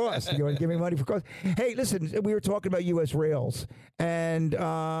 How about cost? You want to give me money for cost? Hey, listen, we were talking about U.S. Rails and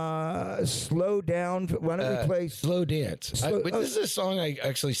Slow Down. Why don't we play Slow Dance? This is a song I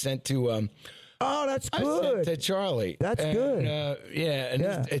actually sent to. Oh, that's I good. sent to Charlie. That's good.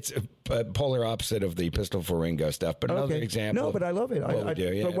 It's a polar opposite of the Pistol for Ringo stuff, but another example. No, but I love it. What we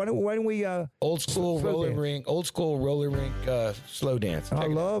do, yeah. But why don't we old school roller rink, slow dance. I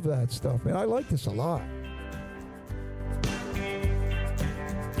love that stuff, man. I like this a lot.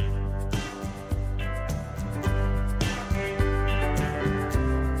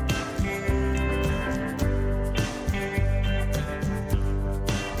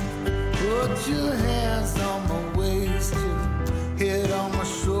 Put your hands on my waist, your head on my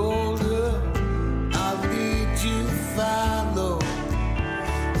shoulder. I'll lead you follow.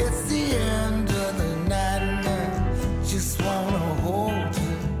 It's the end of the night and I just wanna hold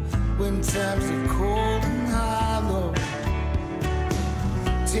you when times are cold and hollow.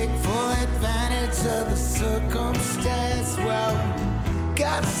 Take full advantage of the circumstance. Well,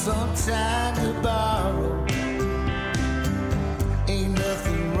 got some time to borrow. Ain't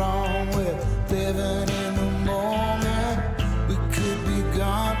nothing wrong with living in the moment. We could be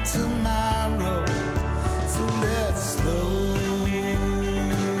gone tomorrow. So let's slow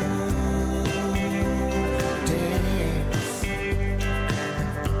dance.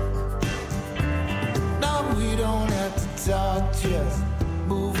 No, we don't have to talk, just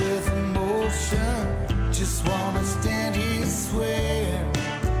move with emotion. Just wanna stand here swaying.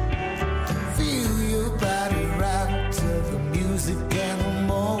 Feel your body rock to the music and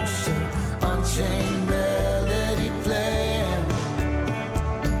emotion. Unchained melody playing.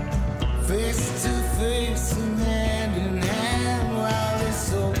 Face to face and hand in hand. While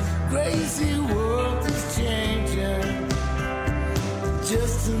this old crazy world is changing.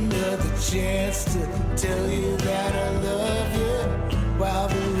 Just another chance to tell you that I love you. While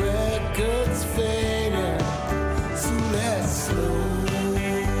the record's fading. So let's slow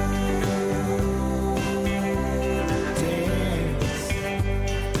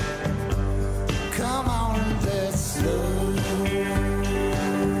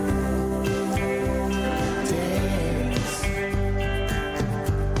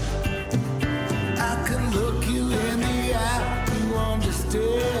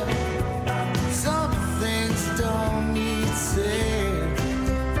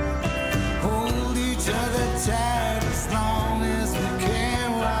tight as long as we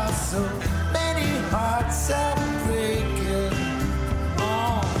can, while so many hearts are breaking.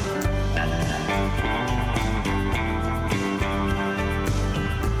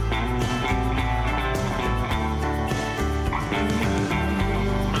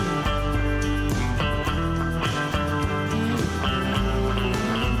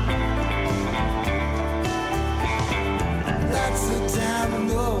 That's the time,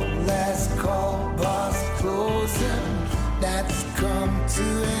 no last call, boss closing. That's come to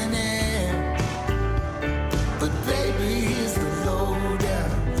an end. But baby, here's the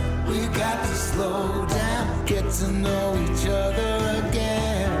lowdown. We got to slow down, get to know each other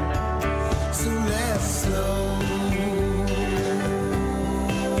again. So let's slow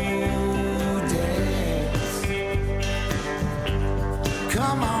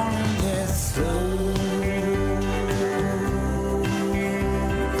slow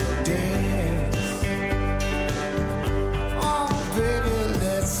dance. Oh, baby,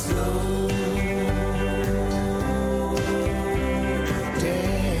 let's slow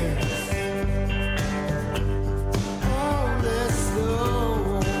dance. Oh, let's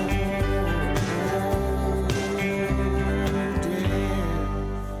slow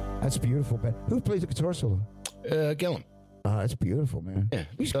dance. That's beautiful, man. Who plays the guitar solo? Gillum. That's beautiful, man. Yeah.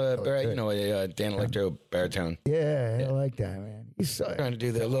 Dan Electro baritone. Yeah, I like that, man. He's so, Trying to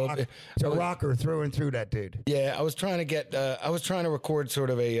do the little bit. he's a rocker through and through, that dude. Yeah, I was trying to get. I was trying to record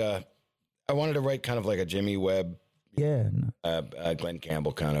sort of a. I wanted to write kind of like a Jimmy Webb, Yeah, Glenn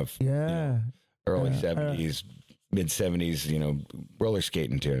Campbell kind of yeah. early 70s, mid 70s. Roller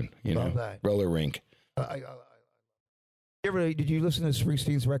skating tune. Love that. Roller rink. Did you listen to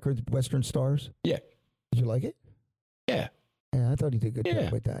Springsteen's record, Western Stars? Yeah. Did you like it? Yeah. Yeah, I thought he did a good Yeah.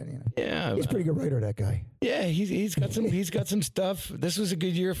 job with that. Yeah. He's a pretty good writer, that guy. Yeah, he's got some stuff. This was a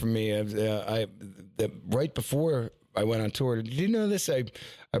good year for me. Right before I went on tour. Did you know this? I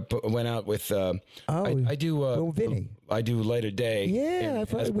went out with. I do. Vinny. I do Light of Day. Yeah,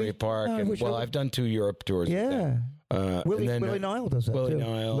 in Asbury Park, I've done 2 Europe tours. with Yeah. them. Willie and then, Nile does that Willie too.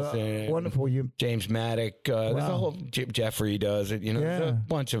 Niles and Wonderful. James Maddock. There's a whole Jeffrey does it. There's a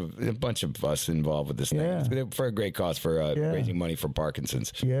bunch of us involved with this thing. Yeah. It's for a great cause for raising money for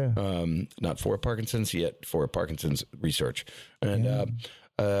Parkinson's. Yeah. Not for Parkinson's yet, for Parkinson's research. And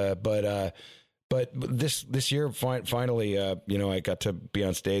but this year finally, I got to be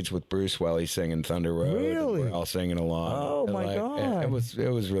on stage with Bruce while he's singing Thunder Road. Really? We're all singing along. Oh, my God. It was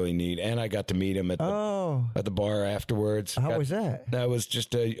really neat, and I got to meet him at the bar afterwards. How was that? That was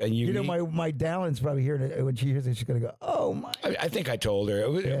just a unique. My Dallin's probably hearing it. When she hears it, she's going to go, oh, my. I think I told her.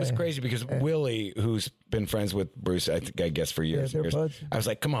 It was crazy because Willie, who's been friends with Bruce, I guess for years. they're buds. I was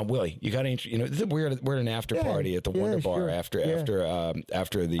like, "Come on, Willie, you got to." This is we're at an after party at the Wonder Bar sure. after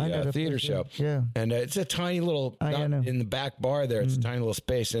the theater show. Yeah. And it's a tiny little in the back bar there. It's a tiny little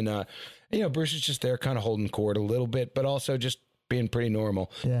space, and Bruce is just there, kind of holding court a little bit, but also just being pretty normal.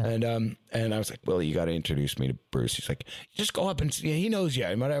 Yeah. And I was like, Willie, you got to introduce me to Bruce. He's like, just go up and see. He knows you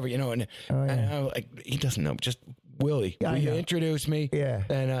and whatever, And I'm like, he doesn't know. Just Willie, will you introduce me? Yeah.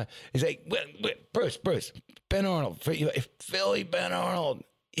 And he's like, Bruce, Ben Arnold, Philly, Ben Arnold.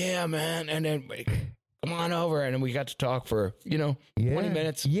 Yeah, man. And then come on over. And then we got to talk for, 20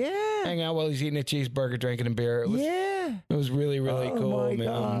 minutes. Yeah. Hang out while he's eating a cheeseburger, drinking a beer. It was really, really cool, my man.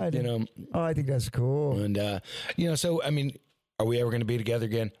 God. Oh, I think that's cool. And, so, I mean, are we ever going to be together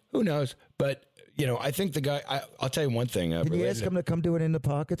again? Who knows? But, I think the guy, I'll tell you one thing. Did you ask him to come do an In the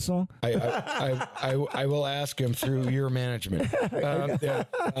Pocket song? I will ask him through your management.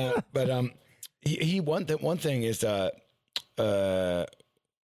 But he one thing is, what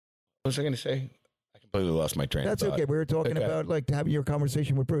was I going to say? I completely lost my train of thought. Okay. We were talking about having your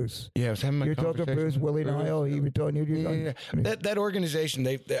conversation with Bruce. Yeah, I was having my You're conversation. talking to Bruce, Willie Nile. He was talking to you. Yeah. That organization,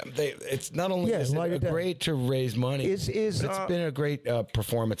 they it's not only is it great to raise money, but it's been a great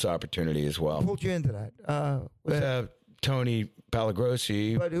performance opportunity as well. Who pulled you into that? Tony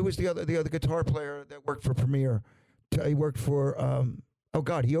Palagrossi. But who was the other guitar player that worked for Premier? He worked for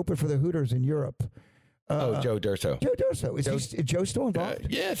he opened for the Hooters in Europe. Joe Durso. Joe Durso. Is Joe still involved?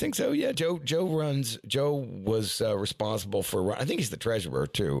 Yeah, I think so. Yeah, Joe was responsible for. I think he's the treasurer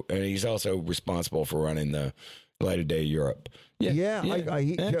too, and he's also responsible for running the Light of Day Europe.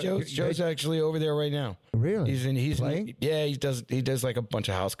 Joe's actually over there right now. Really? He's playing? He does like a bunch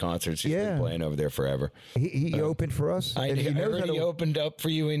of house concerts. He's been playing over there forever. He opened for us. I heard he opened up for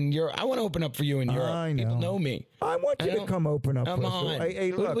you in Europe. I want to open up for you in Europe. I know. People know me. I want you to come open up. Come for on. us.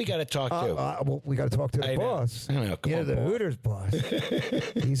 Hey, Who look, do we got to talk to? well, we got to talk to the boss. I know. Come on, the boss. Hooters boss.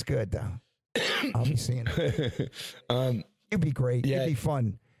 He's good though. I'll be seeing him. It'd be great. Yeah. It'd be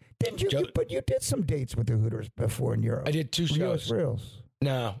fun. Didn't you? But you did some dates with the Hooters before in Europe. I did 2 shows. Reels.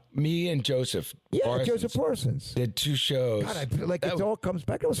 No, me and Joseph. Yeah, Parsons Joseph Parsons. did 2 shows. God, it all comes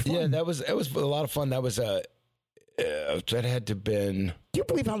back. It was fun. Yeah, that was a lot of fun. That was that had to have been. Do you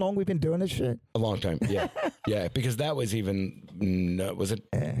believe how long we've been doing this shit? A long time. Yeah, yeah. Because that was even. Was it?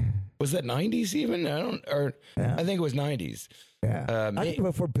 Was that 90s even? I think it was 90s. Yeah. I think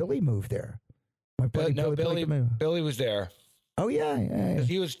before Billy moved there. My buddy Billy was there. Oh yeah.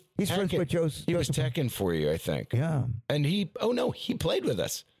 He's friends with Joseph. He was teching for you, I think. Yeah. And he played with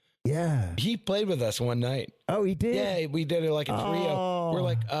us. Yeah. He played with us one night. Oh, he did? Yeah, we did it like a trio. Oh. We're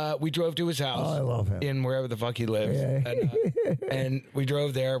like, we drove to his house. Oh, I love him. In wherever the fuck he lives. Yeah. And we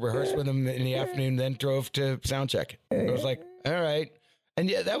drove there, rehearsed with him in the afternoon, then drove to soundcheck. It was like, all right. And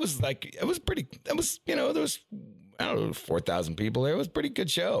yeah, that was like, it was pretty, that was, I don't know, 4,000 people there. It was a pretty good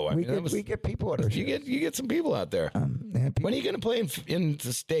show. I mean, we get people at our shows. you get some people out there. When are you going to play in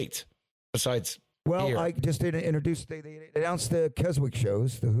the States besides? Well, here? I just did introduce. They announced the Keswick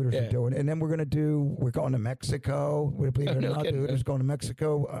shows. The Hooters are doing, and then we're going to Mexico. Believe it or not, the Hooters going to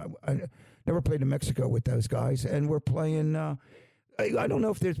Mexico. I never played in Mexico with those guys, and we're playing. I don't know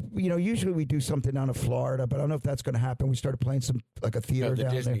if there's, usually we do something down in Florida, but I don't know if that's going to happen. We started playing like a theater the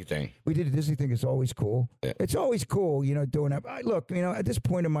down Disney there. thing. We did a Disney thing. It's always cool. Yeah. It's always cool, doing that. Look, at this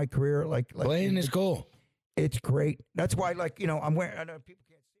point in my career, like Playing is cool. It's great. That's why, I'm wearing. I know people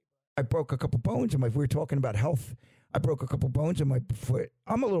can't see. I broke a couple bones in my. We were talking about health. I broke a couple bones in my foot.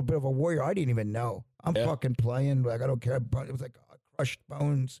 I'm a little bit of a warrior. I didn't even know. I'm fucking playing. Like I don't care. It was like crushed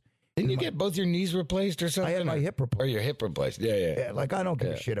bones. Didn't you get both your knees replaced or something? I had my hip replaced. Or your hip replaced. Yeah. Yeah, like I don't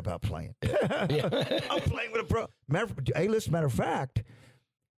give a shit about playing. I'm playing with a pro. Hey, listen, matter of fact,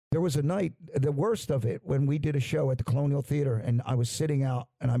 there was a night, the worst of it, when we did a show at the Colonial Theater, and I was sitting out,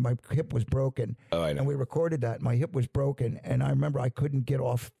 and my hip was broken. Oh, I know. And we recorded that. My hip was broken, and I remember I couldn't get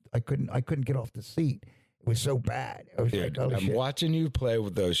off. I couldn't get off the seat. It was so bad. I was Dude, like, oh, I'm shit. watching you play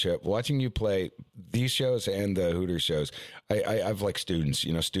with those shows, watching you play these shows and the Hooters shows. I've like students,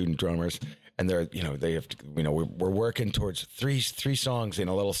 student drummers, and they're, they have to, we're working towards three songs in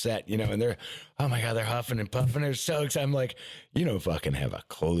a little set, and they're, oh my God, they're huffing and puffing. They're so excited. I'm like, you don't fucking have a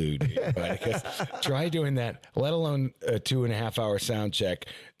clue, dude. Right? Because try doing that, let alone a 2.5 hour sound check,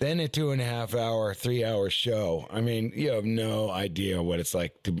 then a 2.5 hour, 3 hour show. I mean, you have no idea what it's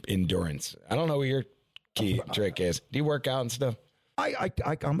like to endurance. I don't know what your key trick is. Do you work out and stuff?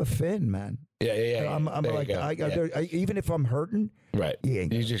 I'm a Finn, man. Yeah. I'm like, even if I'm hurting, right.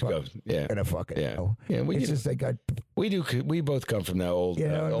 You just go. Yeah. Gonna fucking know. Yeah. It's just like we both come from that old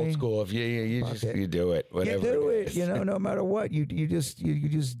old school of you do it. Whatever. You do it. No matter what. You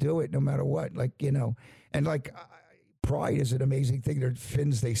just do it no matter what. Like, and like pride is an amazing thing. They're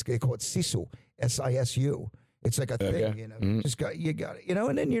Finns, they call it sisu, SISU. It's like a thing, Just got it,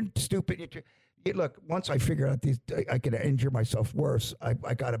 and then you're stupid. Look, once I figure out I could injure myself worse.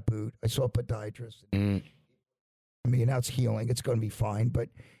 I got a boot. I saw a podiatrist. I mean, now it's healing. It's going to be fine. But,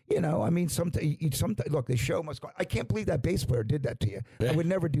 sometimes, look, the show must go. I can't believe that bass player did that to you. Yeah. I would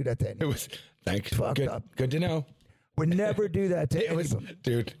never do that to anyone. Thanks. Fucked up. Good to know. Would never do that to anyone.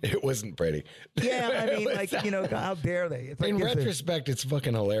 Dude, it wasn't pretty. Yeah, I mean, how dare they? It's in retrospect, it's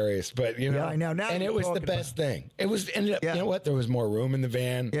fucking hilarious, but Yeah, I know. Now and it was the best thing. It was ended up. You know what? There was more room in the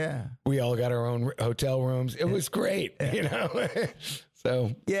van. Yeah, we all got our own hotel rooms. It was great.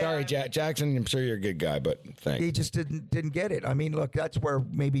 So sorry, Jackson. I'm sure you're a good guy, but thanks. He just didn't get it. I mean, look, that's where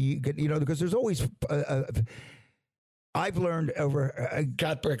maybe you could, because there's always. I've learned over.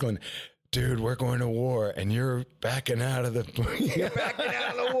 Scott Bricklin. Dude, we're going to war, and you're backing out of the... You're backing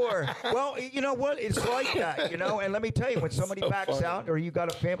out of the war. Well, you know what? It's like that, And let me tell you, when somebody backs out or you got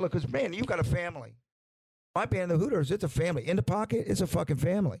a family... Because, man, you got a family. My band, the Hooters, it's a family. In the Pocket, it's a fucking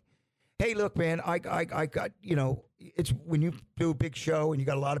family. Hey, look, man, I got, it's when you do a big show and you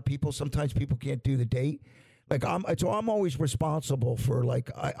got a lot of people, sometimes people can't do the date. Like, I'm always responsible for,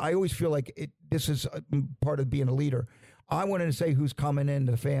 like... I always feel like this is part of being a leader. I wanted to say who's coming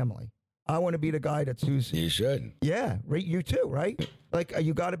into the family. I want to be the guy who's... You should. Yeah, right. You too, right? Like,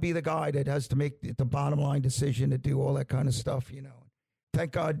 you got to be the guy that has to make the bottom line decision to do all that kind of stuff,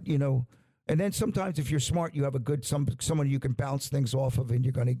 Thank God, And then sometimes if you're smart, you have a good someone you can bounce things off of, and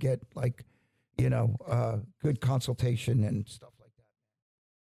you're going to get, like, good consultation and stuff like that.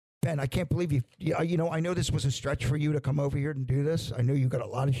 Ben, I can't believe you. I know this was a stretch for you to come over here and do this. I know you got a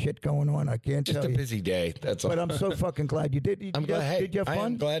lot of shit going on. I can't tell you. Just a busy day. That's all. But I'm so fucking glad you did. I'm glad. Hey, did you have fun?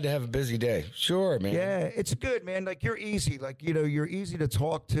 I'm glad to have a busy day. Sure, man. Yeah, it's good, man. Like, you're easy. Like, you're easy to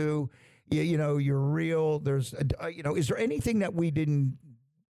talk to. You're real. There's, is there anything that we didn't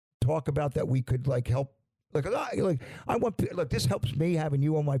talk about that we could, like, help? Like I want. Look, this helps me having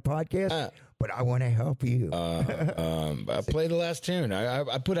you on my podcast, but I want to help you. I played the last tune.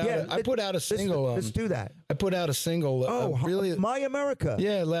 I put out. I put out a single. Let's do that. I put out a single. Really, My America.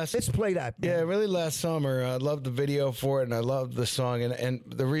 Yeah, let's play that. Man. Yeah, really. Last summer, I loved the video for it, and I loved the song. And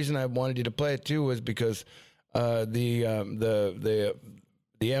the reason I wanted you to play it too was because the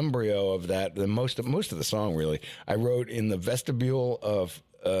embryo of that, the most of the song really, I wrote in the vestibule of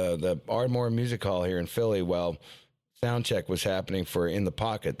the Ardmore Music Hall here in Philly while sound check was happening for In the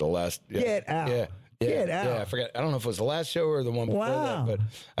Pocket. The last Get out. Get out. Yeah, I forgot. I don't know if it was the last show or the one before that, but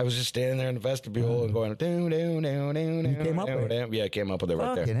I was just standing there in the vestibule and going, You came up with it? Yeah, I came up with it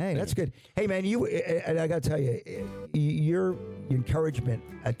right there. Hey, that's good. Hey, man, and I got to tell you, your encouragement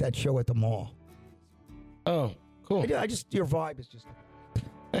at that show at the mall. Oh, cool. Your vibe is just...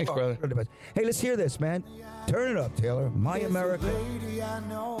 Thanks, brother. You're the best. Hey, let's hear this, man. Turn it up, Taylor. My There's America. a lady I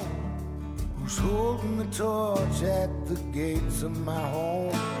know who's holding the torch at the gates of my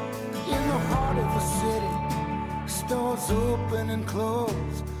home. In the heart of the city, stores open and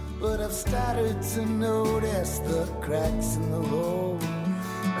close, but I've started to notice the cracks in the road.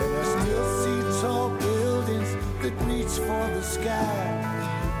 And I still see tall buildings that reach for the sky,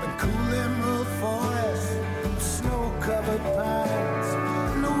 and cool emerald forests, snow-covered pines,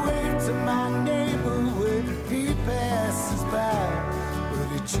 and a wave to my neighbor when he passes by. But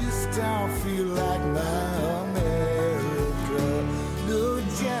it just don't feel like my America. No, it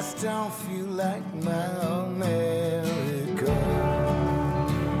just don't feel like my America.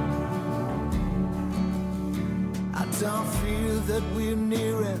 I don't feel that we're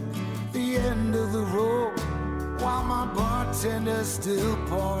nearing the end of the road, while my bartender's still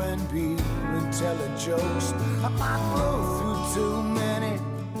pouring beer and telling jokes. I might blow through too many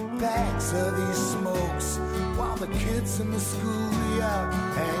packs of these smokes, while the kids in the schoolyard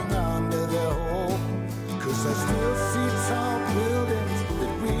hang on to their hope. 'Cause I still see tall buildings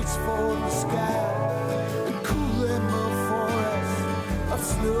that reach for the sky, and cool emerald forests of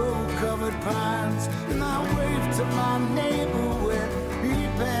snow-covered pines. And I wave to my neighbor when he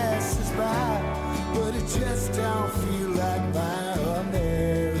passes by, but it just don't feel like my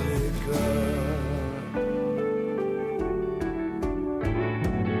America.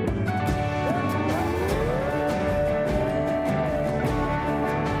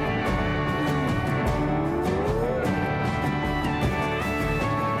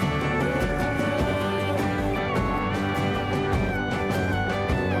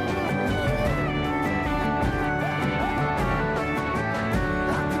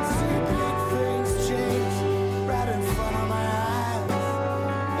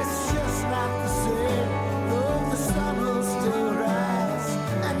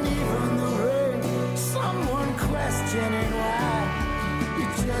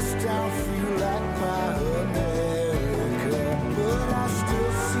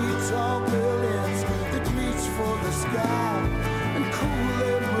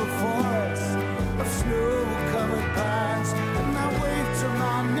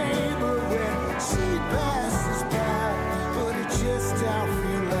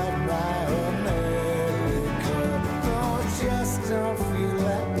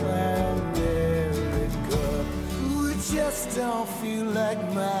 Don't feel like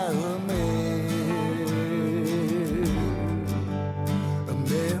my America.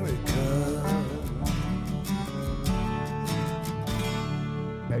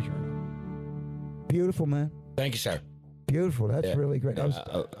 Measuring. Beautiful, man. Thank you, sir. Beautiful. That's Yeah. really great.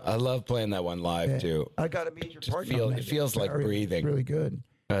 I love playing that one live too. I got to meet your Just partner. feel- on that. it feels like Barry. breathing. Really good.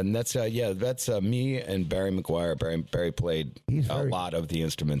 And that's me and Barry McGuire. Barry played He's a very- lot of the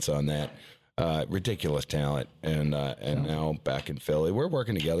instruments on that. Ridiculous talent, and now back in Philly, we're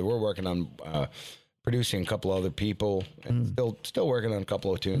working together. We're working on producing a couple other people, and still working on a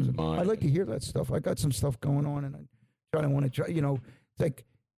couple of tunes of mine. I'd like to hear that stuff. I got some stuff going on, and I want to try. You know, it's like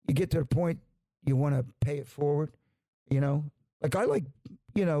you get to the point you want to pay it forward. You know, like I like,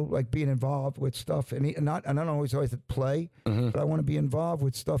 you know, like being involved with stuff, and I don't always play, but I want to be involved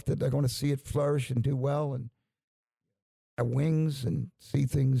with stuff that I want to see it flourish and do well, and have wings and see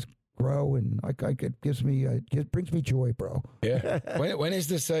things grow, and it gives me it brings me joy, bro. Yeah. When is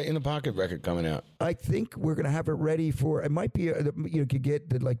this In the Pocket record coming out? I think we're going to have it ready for, it might be, you could get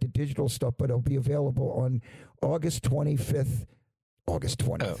the digital stuff, but it'll be available on August 25th.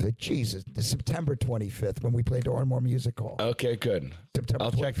 Jesus, September 25th when we play the Ardmore Music Hall. Okay, good. September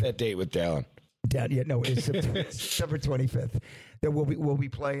I'll check that date with Dallin. It's September 25th that we'll be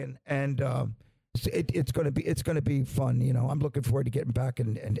playing, and it's going to be fun. You know, I'm looking forward to getting back,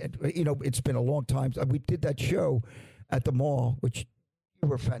 and you know, it's been a long time. We did that show at the mall, which you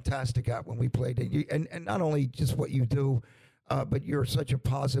were fantastic at when we played it, and not only just what you do, but you're such a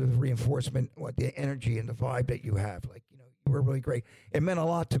positive reinforcement, what the energy and the vibe that you have. Like, you know, you were really great. It meant a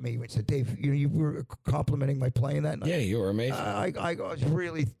lot to me. When said, Dave, you were complimenting my playing that night. Yeah, you were amazing. I was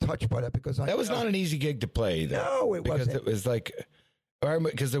really touched by that because That was not an easy gig to play, though. No, it wasn't. Because it was like,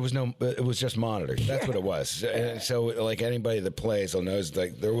 because there was no, it was just monitors. That's what it was. And so, like anybody that plays will knows,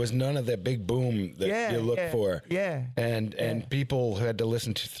 like there was none of that big boom that you look for. Yeah. And people had to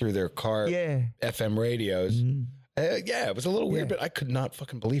listen through their car FM radios. It was a little weird, but I could not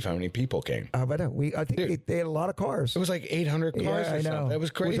fucking believe how many people came. I think they had a lot lot of cars. It was like 800 cars. Yeah, or I know. something. It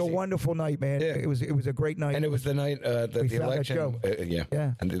was crazy. It was a wonderful night, man. Yeah. It was a great night. And it was the night that the found that election. show.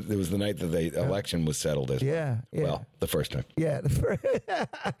 Yeah. And it was the night that the election was settled as well. Yeah. Well, the first time. Yeah.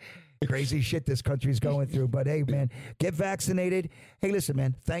 crazy shit this country's going through. But hey, man, get vaccinated. Hey, listen,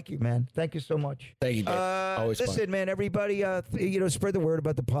 man. Thank you, man. Thank you so much. Thank you, Dave. Always listen, fun. man. Everybody, spread the word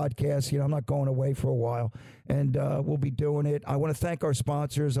about the podcast. I'm not going away for a while, and we'll be doing it. I want to thank our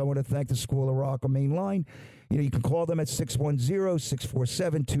sponsors. I want to thank the School of Rock on Main Line. You can call them at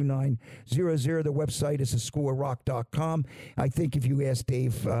 610-647-2900. The website is theschoolofrock.com. I think if you ask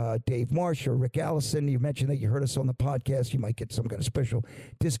Dave Marsh or Rick Allison, you mentioned that you heard us on the podcast, you might get some kind of special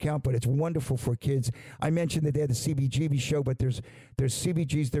discount, but it's wonderful for kids. I mentioned that they had the CBGB show, but there's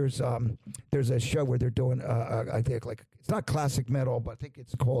CBGs. There's a show where they're doing, I think, like, it's not classic metal, but I think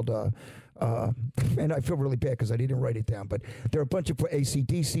it's called, and I feel really bad because I didn't write it down, but there are a bunch of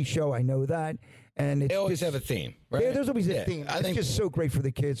AC/DC show. I know that. And They always have a theme, right? Yeah, there's always a theme. I It's think just so great for the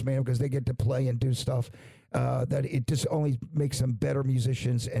kids, man, because they get to play and do stuff that it just only makes them better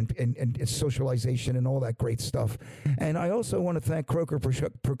musicians and socialization and all that great stuff. And I also want to thank Croker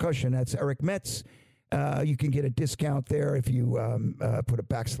Percussion. That's Eric Metz. You can get a discount there if you put a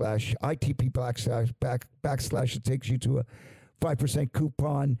ITP backslash. It takes you to a 5%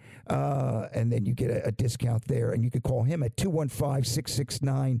 coupon, and then you get a discount there. And you can call him at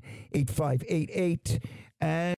 215-669-8588. And